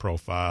risk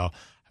profile. I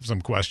have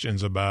some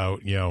questions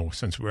about,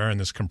 since we're in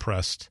this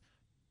compressed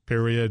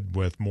period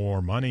with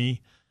more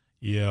money,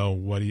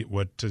 what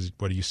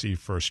do you see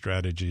for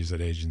strategies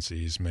that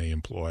agencies may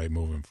employ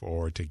moving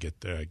forward to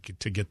get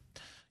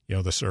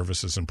the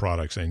services and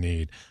products they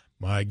need?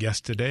 My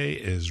guest today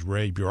is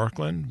Ray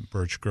Bjorklund,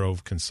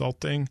 BirchGrove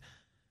Consulting.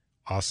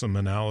 Awesome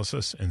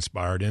analysis,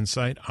 inspired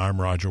insight. I'm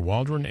Roger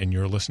Waldron, and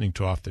you're listening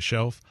to Off the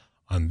Shelf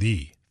on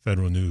the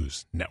Federal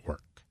News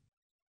Network.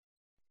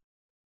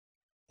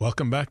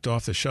 Welcome back to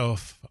Off the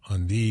Shelf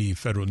on the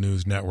Federal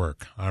News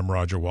Network. I'm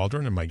Roger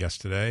Waldron, and my guest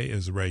today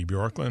is Ray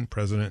Bjorklund,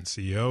 President and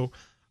CEO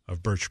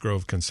of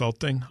BirchGrove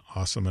Consulting.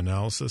 Awesome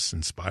analysis,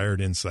 inspired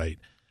insight.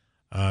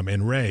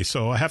 And Ray,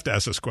 so I have to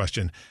ask this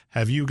question.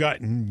 Have you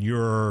gotten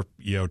your,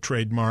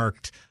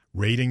 trademarked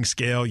rating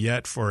scale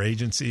yet for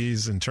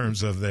agencies in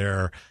terms of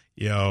their,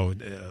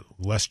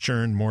 less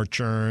churn, more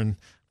churn?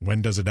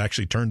 When does it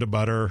actually turn to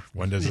butter?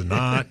 When does it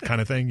not?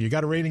 Kind of thing. You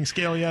got a rating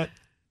scale yet?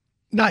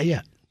 Not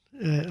yet.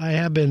 I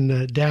have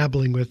been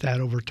dabbling with that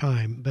over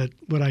time. But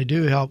what I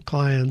do help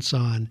clients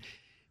on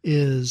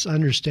is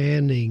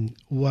understanding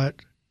what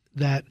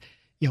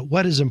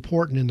is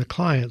important in the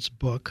client's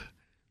book.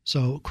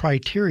 So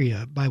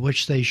criteria by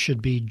which they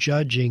should be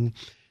judging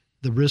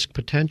the risk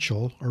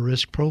potential or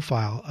risk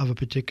profile of a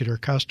particular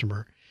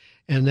customer,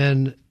 and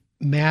then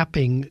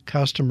mapping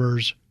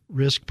customers'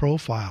 risk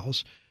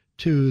profiles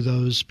to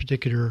those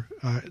particular,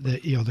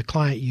 the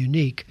client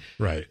unique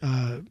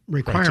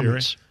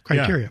requirements,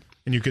 criteria. Yeah.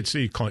 And you could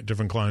see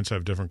different clients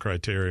have different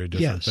criteria,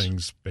 different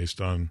things based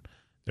on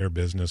their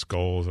business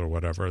goals or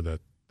whatever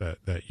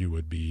that you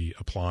would be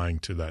applying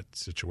to that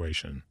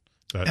situation.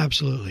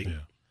 Absolutely. Yeah.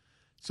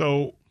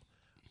 So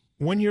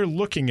when you're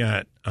looking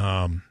at,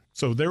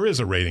 so there is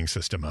a rating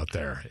system out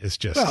there. It's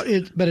just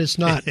but it's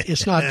not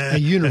a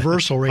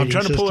universal rating. I'm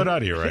trying system. to pull it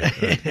out of you,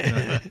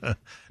 right?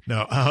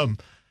 No.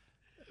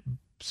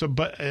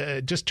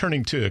 But just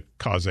turning to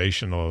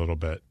causation a little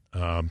bit.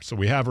 So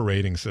we have a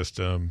rating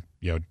system,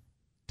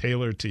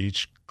 tailored to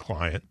each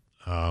client.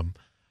 When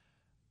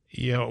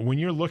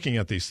you're looking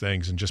at these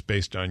things, and just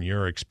based on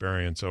your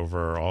experience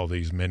over all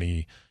these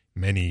many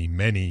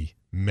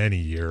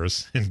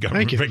years in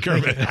government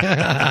procurement.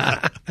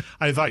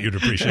 I thought you'd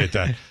appreciate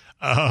that.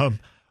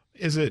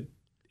 Is it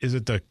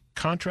the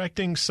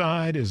contracting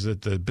side? Is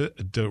it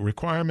the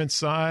requirement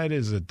side?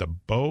 Is it the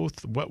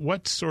both?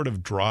 What sort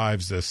of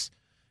drives this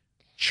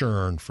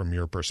churn from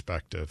your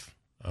perspective?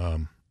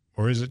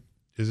 Or is it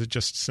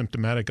just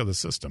symptomatic of the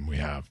system we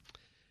have?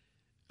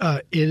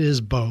 It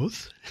is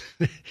both,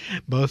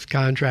 both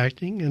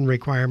contracting and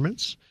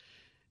requirements.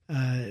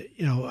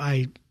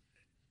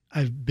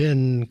 I've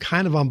been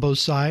kind of on both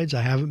sides.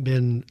 I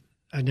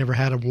never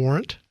had a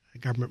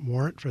government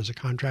warrant as a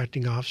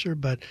contracting officer,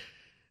 but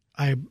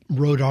I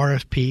wrote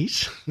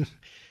RFPs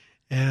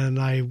and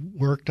I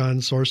worked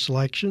on source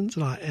selections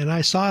and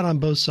I saw it on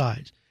both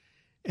sides.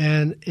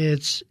 And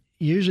it's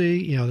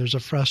usually, there's a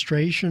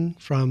frustration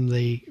from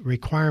the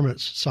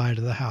requirements side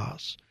of the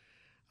house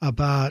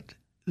about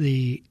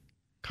the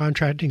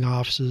contracting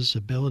office's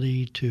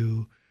ability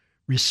to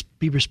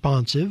be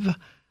responsive. I'll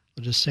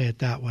just say it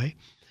that way.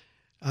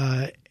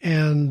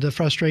 And the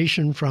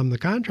frustration from the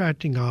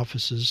contracting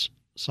office's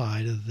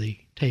side of the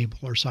table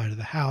or side of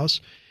the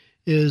house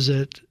is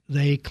that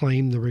they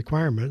claim the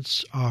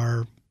requirements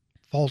are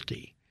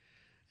faulty,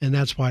 and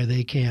that's why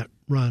they can't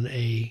run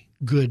a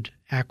good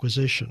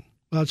acquisition.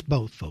 Well, it's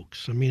both,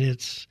 folks. I mean,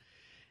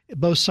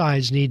 both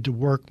sides need to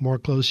work more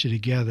closely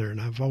together,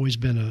 and I've always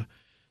been a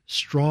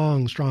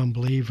strong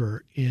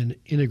believer in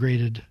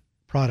integrated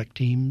product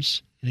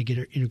teams,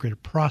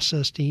 integrated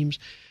process teams,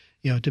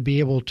 to be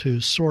able to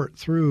sort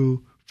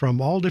through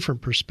from all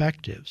different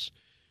perspectives,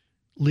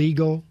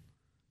 legal,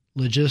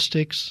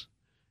 logistics,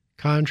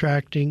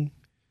 contracting,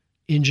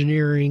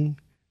 engineering,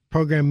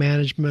 program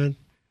management,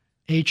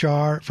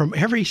 HR, from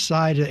every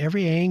side,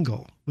 every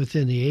angle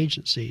within the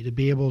agency to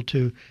be able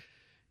to,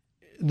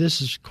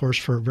 this is, of course,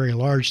 for very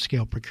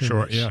large-scale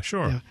procurements.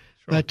 Sure.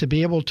 But to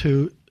be able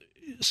to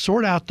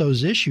sort out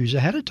those issues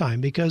ahead of time,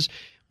 because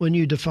when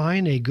you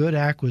define a good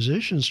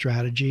acquisition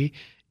strategy,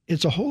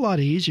 it's a whole lot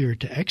easier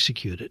to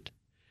execute it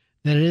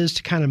than it is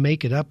to kind of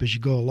make it up as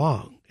you go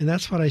along. And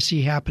that's what I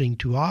see happening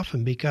too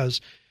often,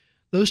 because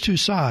those two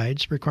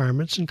sides,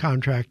 requirements and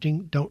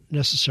contracting, don't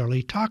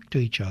necessarily talk to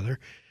each other.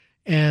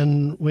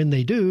 And when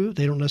they do,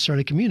 they don't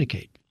necessarily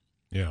communicate.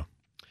 Yeah.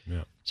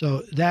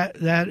 So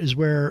that is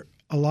where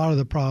a lot of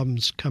the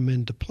problems come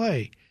into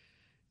play.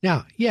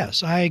 Now,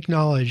 yes, I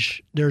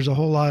acknowledge there's a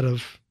whole lot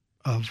of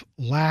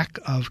lack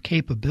of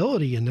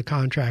capability in the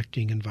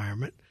contracting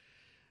environment,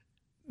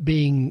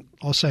 being,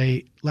 I'll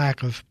say,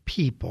 lack of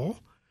people,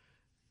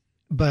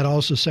 but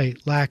also say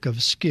lack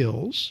of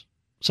skills,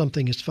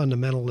 something as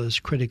fundamental as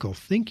critical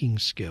thinking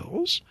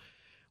skills,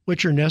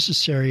 which are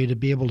necessary to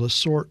be able to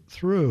sort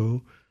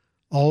through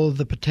all of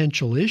the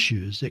potential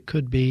issues that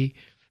could be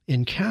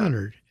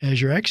encountered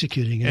as you're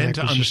executing an and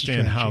to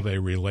understand strategy. How they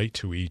relate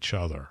to each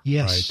other.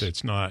 Yes. Right?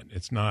 It's not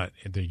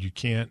that you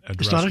can't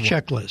address. It's not a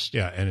checklist.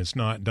 Yeah, and it's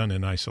not done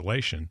in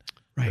isolation.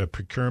 Right.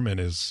 Procurement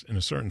is, in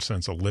a certain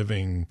sense, a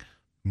living,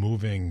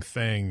 moving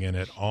thing, and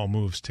it all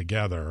moves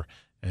together.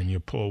 And you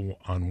pull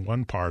on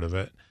one part of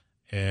it,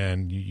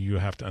 and you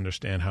have to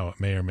understand how it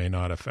may or may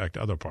not affect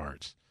other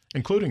parts,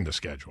 including the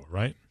schedule.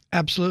 Right.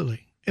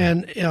 Absolutely.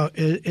 And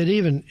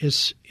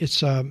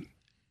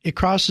it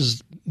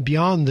crosses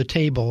beyond the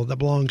table that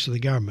belongs to the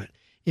government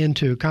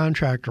into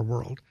contractor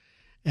world.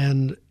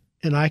 And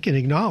I can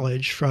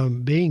acknowledge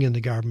from being in the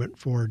government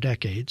for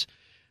decades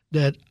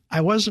that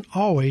I wasn't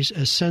always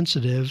as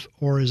sensitive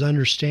or as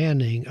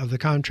understanding of the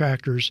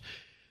contractor's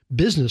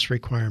business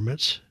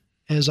requirements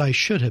as I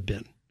should have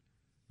been.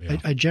 Yeah.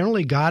 I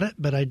generally got it,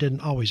 but I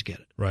didn't always get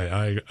it.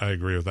 Right. I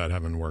agree with that,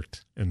 having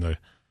worked in the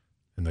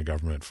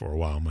government for a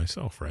while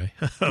myself, Ray.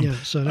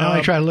 So now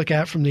I try to look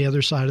at it from the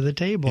other side of the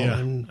table.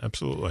 Yeah,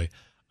 absolutely.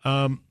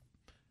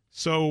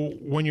 So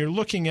when you're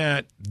looking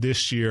at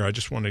this year, I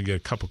just want to get a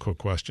couple quick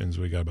questions.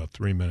 We got about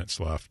 3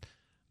 minutes left.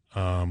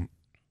 So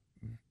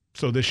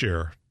this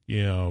year,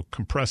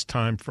 compressed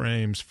time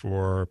frames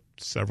for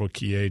several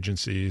key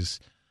agencies,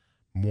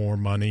 more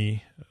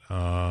money,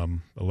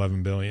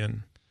 $11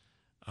 billion.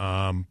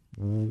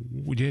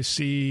 What do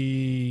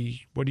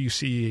you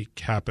see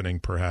happening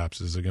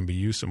perhaps? Is it going to be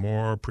use of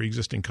more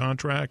pre-existing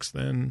contracts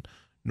than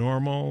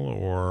normal,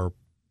 or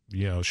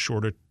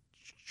shorter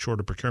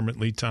procurement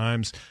lead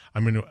times? I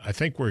mean, I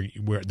think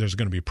there's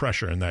going to be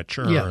pressure in that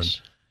churn.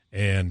 Yes.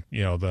 And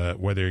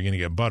whether you're going to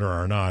get butter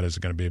or not is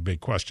going to be a big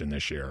question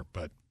this year.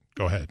 But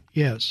go ahead.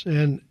 Yes,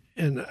 and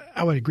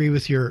I would agree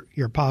with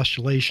your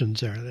postulations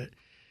there that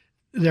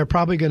they're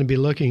probably going to be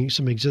looking at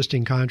some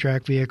existing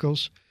contract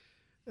vehicles.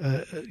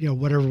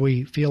 Whatever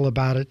we feel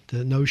about it,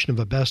 the notion of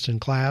a best in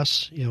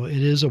class,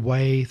 it is a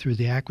way through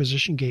the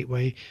acquisition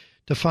gateway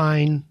to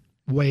find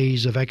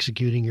ways of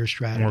executing your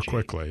strategy. More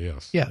quickly,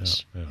 yes.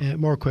 Yes, yeah.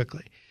 More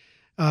quickly.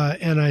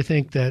 And I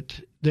think that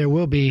there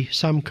will be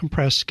some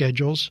compressed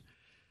schedules,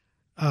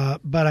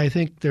 but I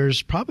think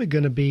there's probably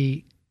going to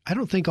be, I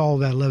don't think all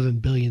of that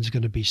 $11 billion is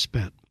going to be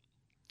spent.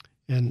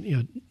 And,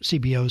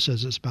 CBO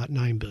says it's about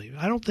 $9 billion.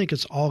 I don't think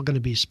it's all going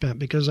to be spent,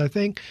 because I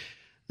think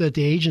that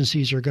the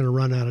agencies are going to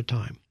run out of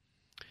time.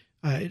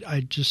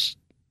 I just,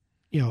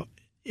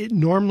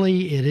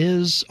 normally it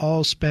is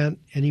all spent.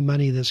 Any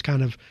money that's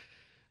kind of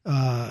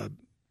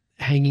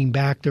hanging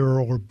back there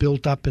or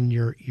built up in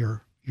your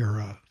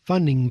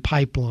funding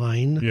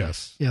pipeline,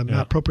 yes,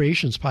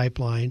 appropriations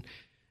pipeline.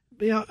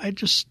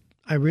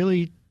 I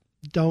really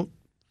don't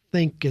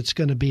think it's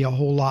going to be a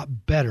whole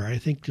lot better. I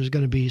think there's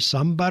going to be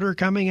some butter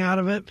coming out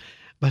of it,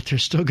 but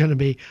there's still going to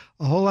be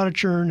a whole lot of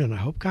churn, and I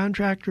hope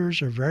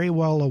contractors are very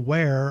well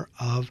aware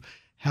of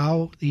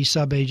how these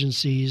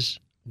sub-agencies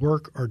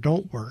work or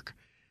don't work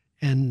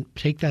and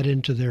take that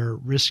into their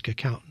risk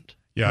accountant.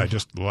 Yeah,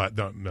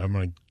 I'm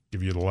going to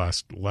give you the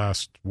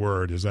last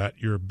word. Is that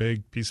your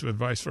big piece of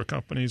advice for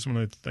companies when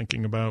they're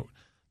thinking about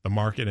the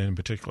market, and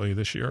particularly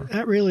this year?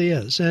 That really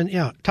is. And,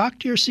 talk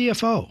to your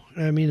CFO.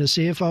 I mean, the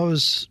CFO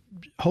has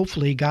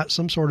hopefully got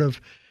some sort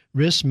of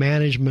risk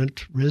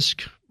management,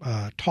 risk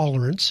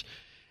tolerance,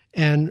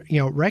 and,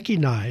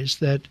 recognize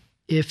that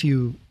if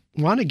you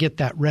want to get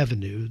that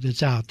revenue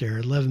that's out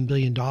there, $11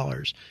 billion,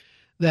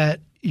 that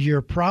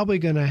you're probably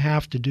going to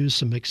have to do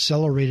some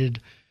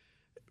accelerated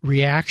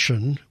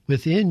reaction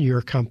within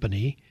your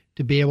company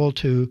to be able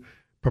to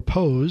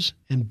propose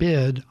and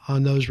bid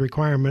on those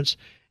requirements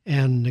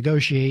and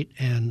negotiate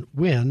and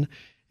win.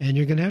 And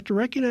you're going to have to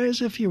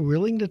recognize if you're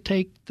willing to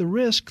take the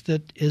risk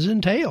that is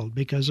entailed,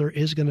 because there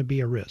is going to be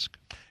a risk.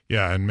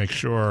 Yeah, and make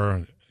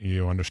sure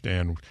you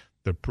understand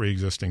the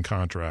pre-existing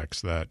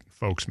contracts that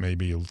folks may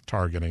be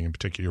targeting. In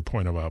particular, your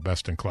point about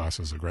best in class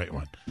is a great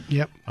one.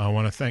 Yep. I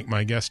want to thank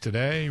my guest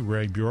today,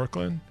 Ray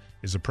Bjorklund.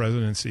 He's the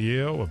president and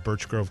CEO of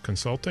BirchGrove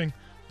Consulting.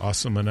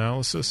 Awesome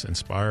analysis,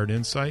 inspired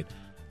insight.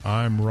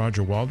 I'm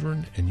Roger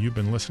Waldron, and you've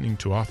been listening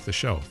to Off the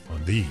Shelf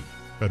on the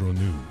Federal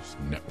News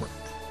Network.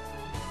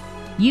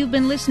 You've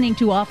been listening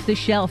to Off the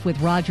Shelf with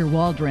Roger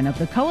Waldron of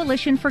the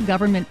Coalition for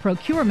Government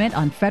Procurement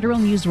on Federal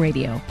News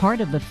Radio,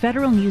 part of the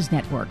Federal News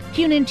Network.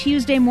 Tune in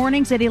Tuesday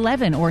mornings at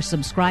 11 or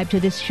subscribe to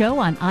this show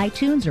on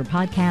iTunes or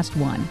Podcast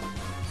One.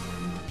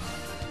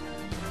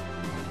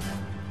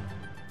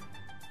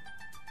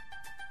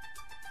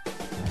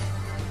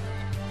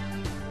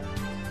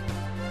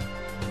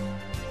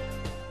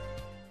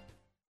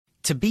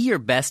 To be your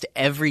best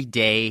every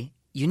day,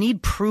 you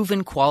need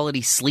proven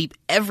quality sleep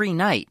every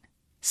night.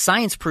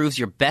 Science proves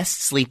your best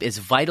sleep is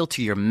vital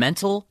to your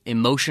mental,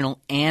 emotional,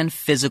 and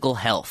physical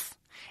health.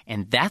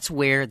 And that's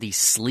where the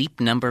Sleep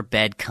Number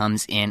bed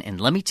comes in.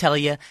 And let me tell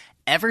you,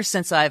 ever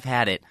since I've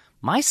had it,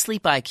 my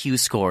sleep IQ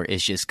score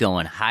is just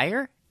going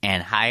higher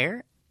and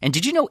higher. And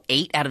did you know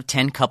 8 out of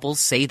 10 couples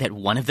say that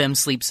one of them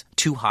sleeps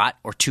too hot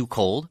or too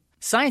cold?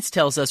 Science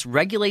tells us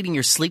regulating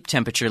your sleep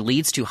temperature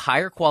leads to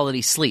higher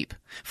quality sleep.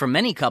 For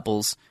many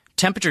couples,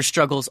 temperature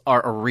struggles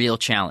are a real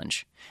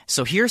challenge.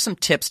 So here are some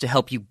tips to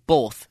help you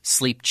both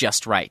sleep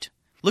just right.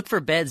 Look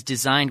for beds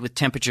designed with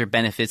temperature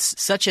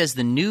benefits, such as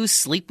the new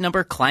Sleep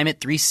Number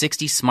Climate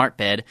 360 Smart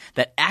Bed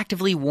that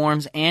actively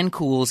warms and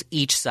cools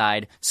each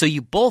side so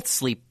you both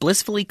sleep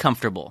blissfully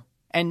comfortable.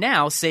 And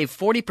now save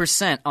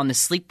 40% on the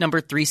Sleep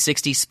Number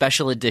 360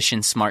 Special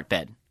Edition Smart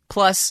Bed,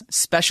 plus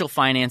special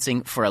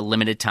financing for a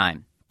limited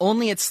time.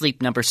 Only at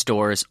Sleep Number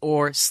stores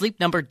or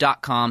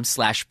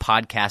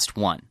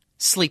sleepnumber.com/podcast1.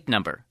 Sleep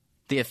Number,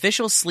 the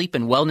official sleep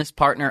and wellness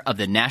partner of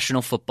the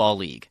National Football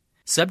League.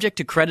 Subject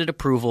to credit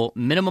approval,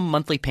 minimum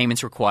monthly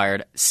payments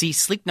required. See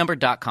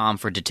sleepnumber.com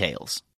for details.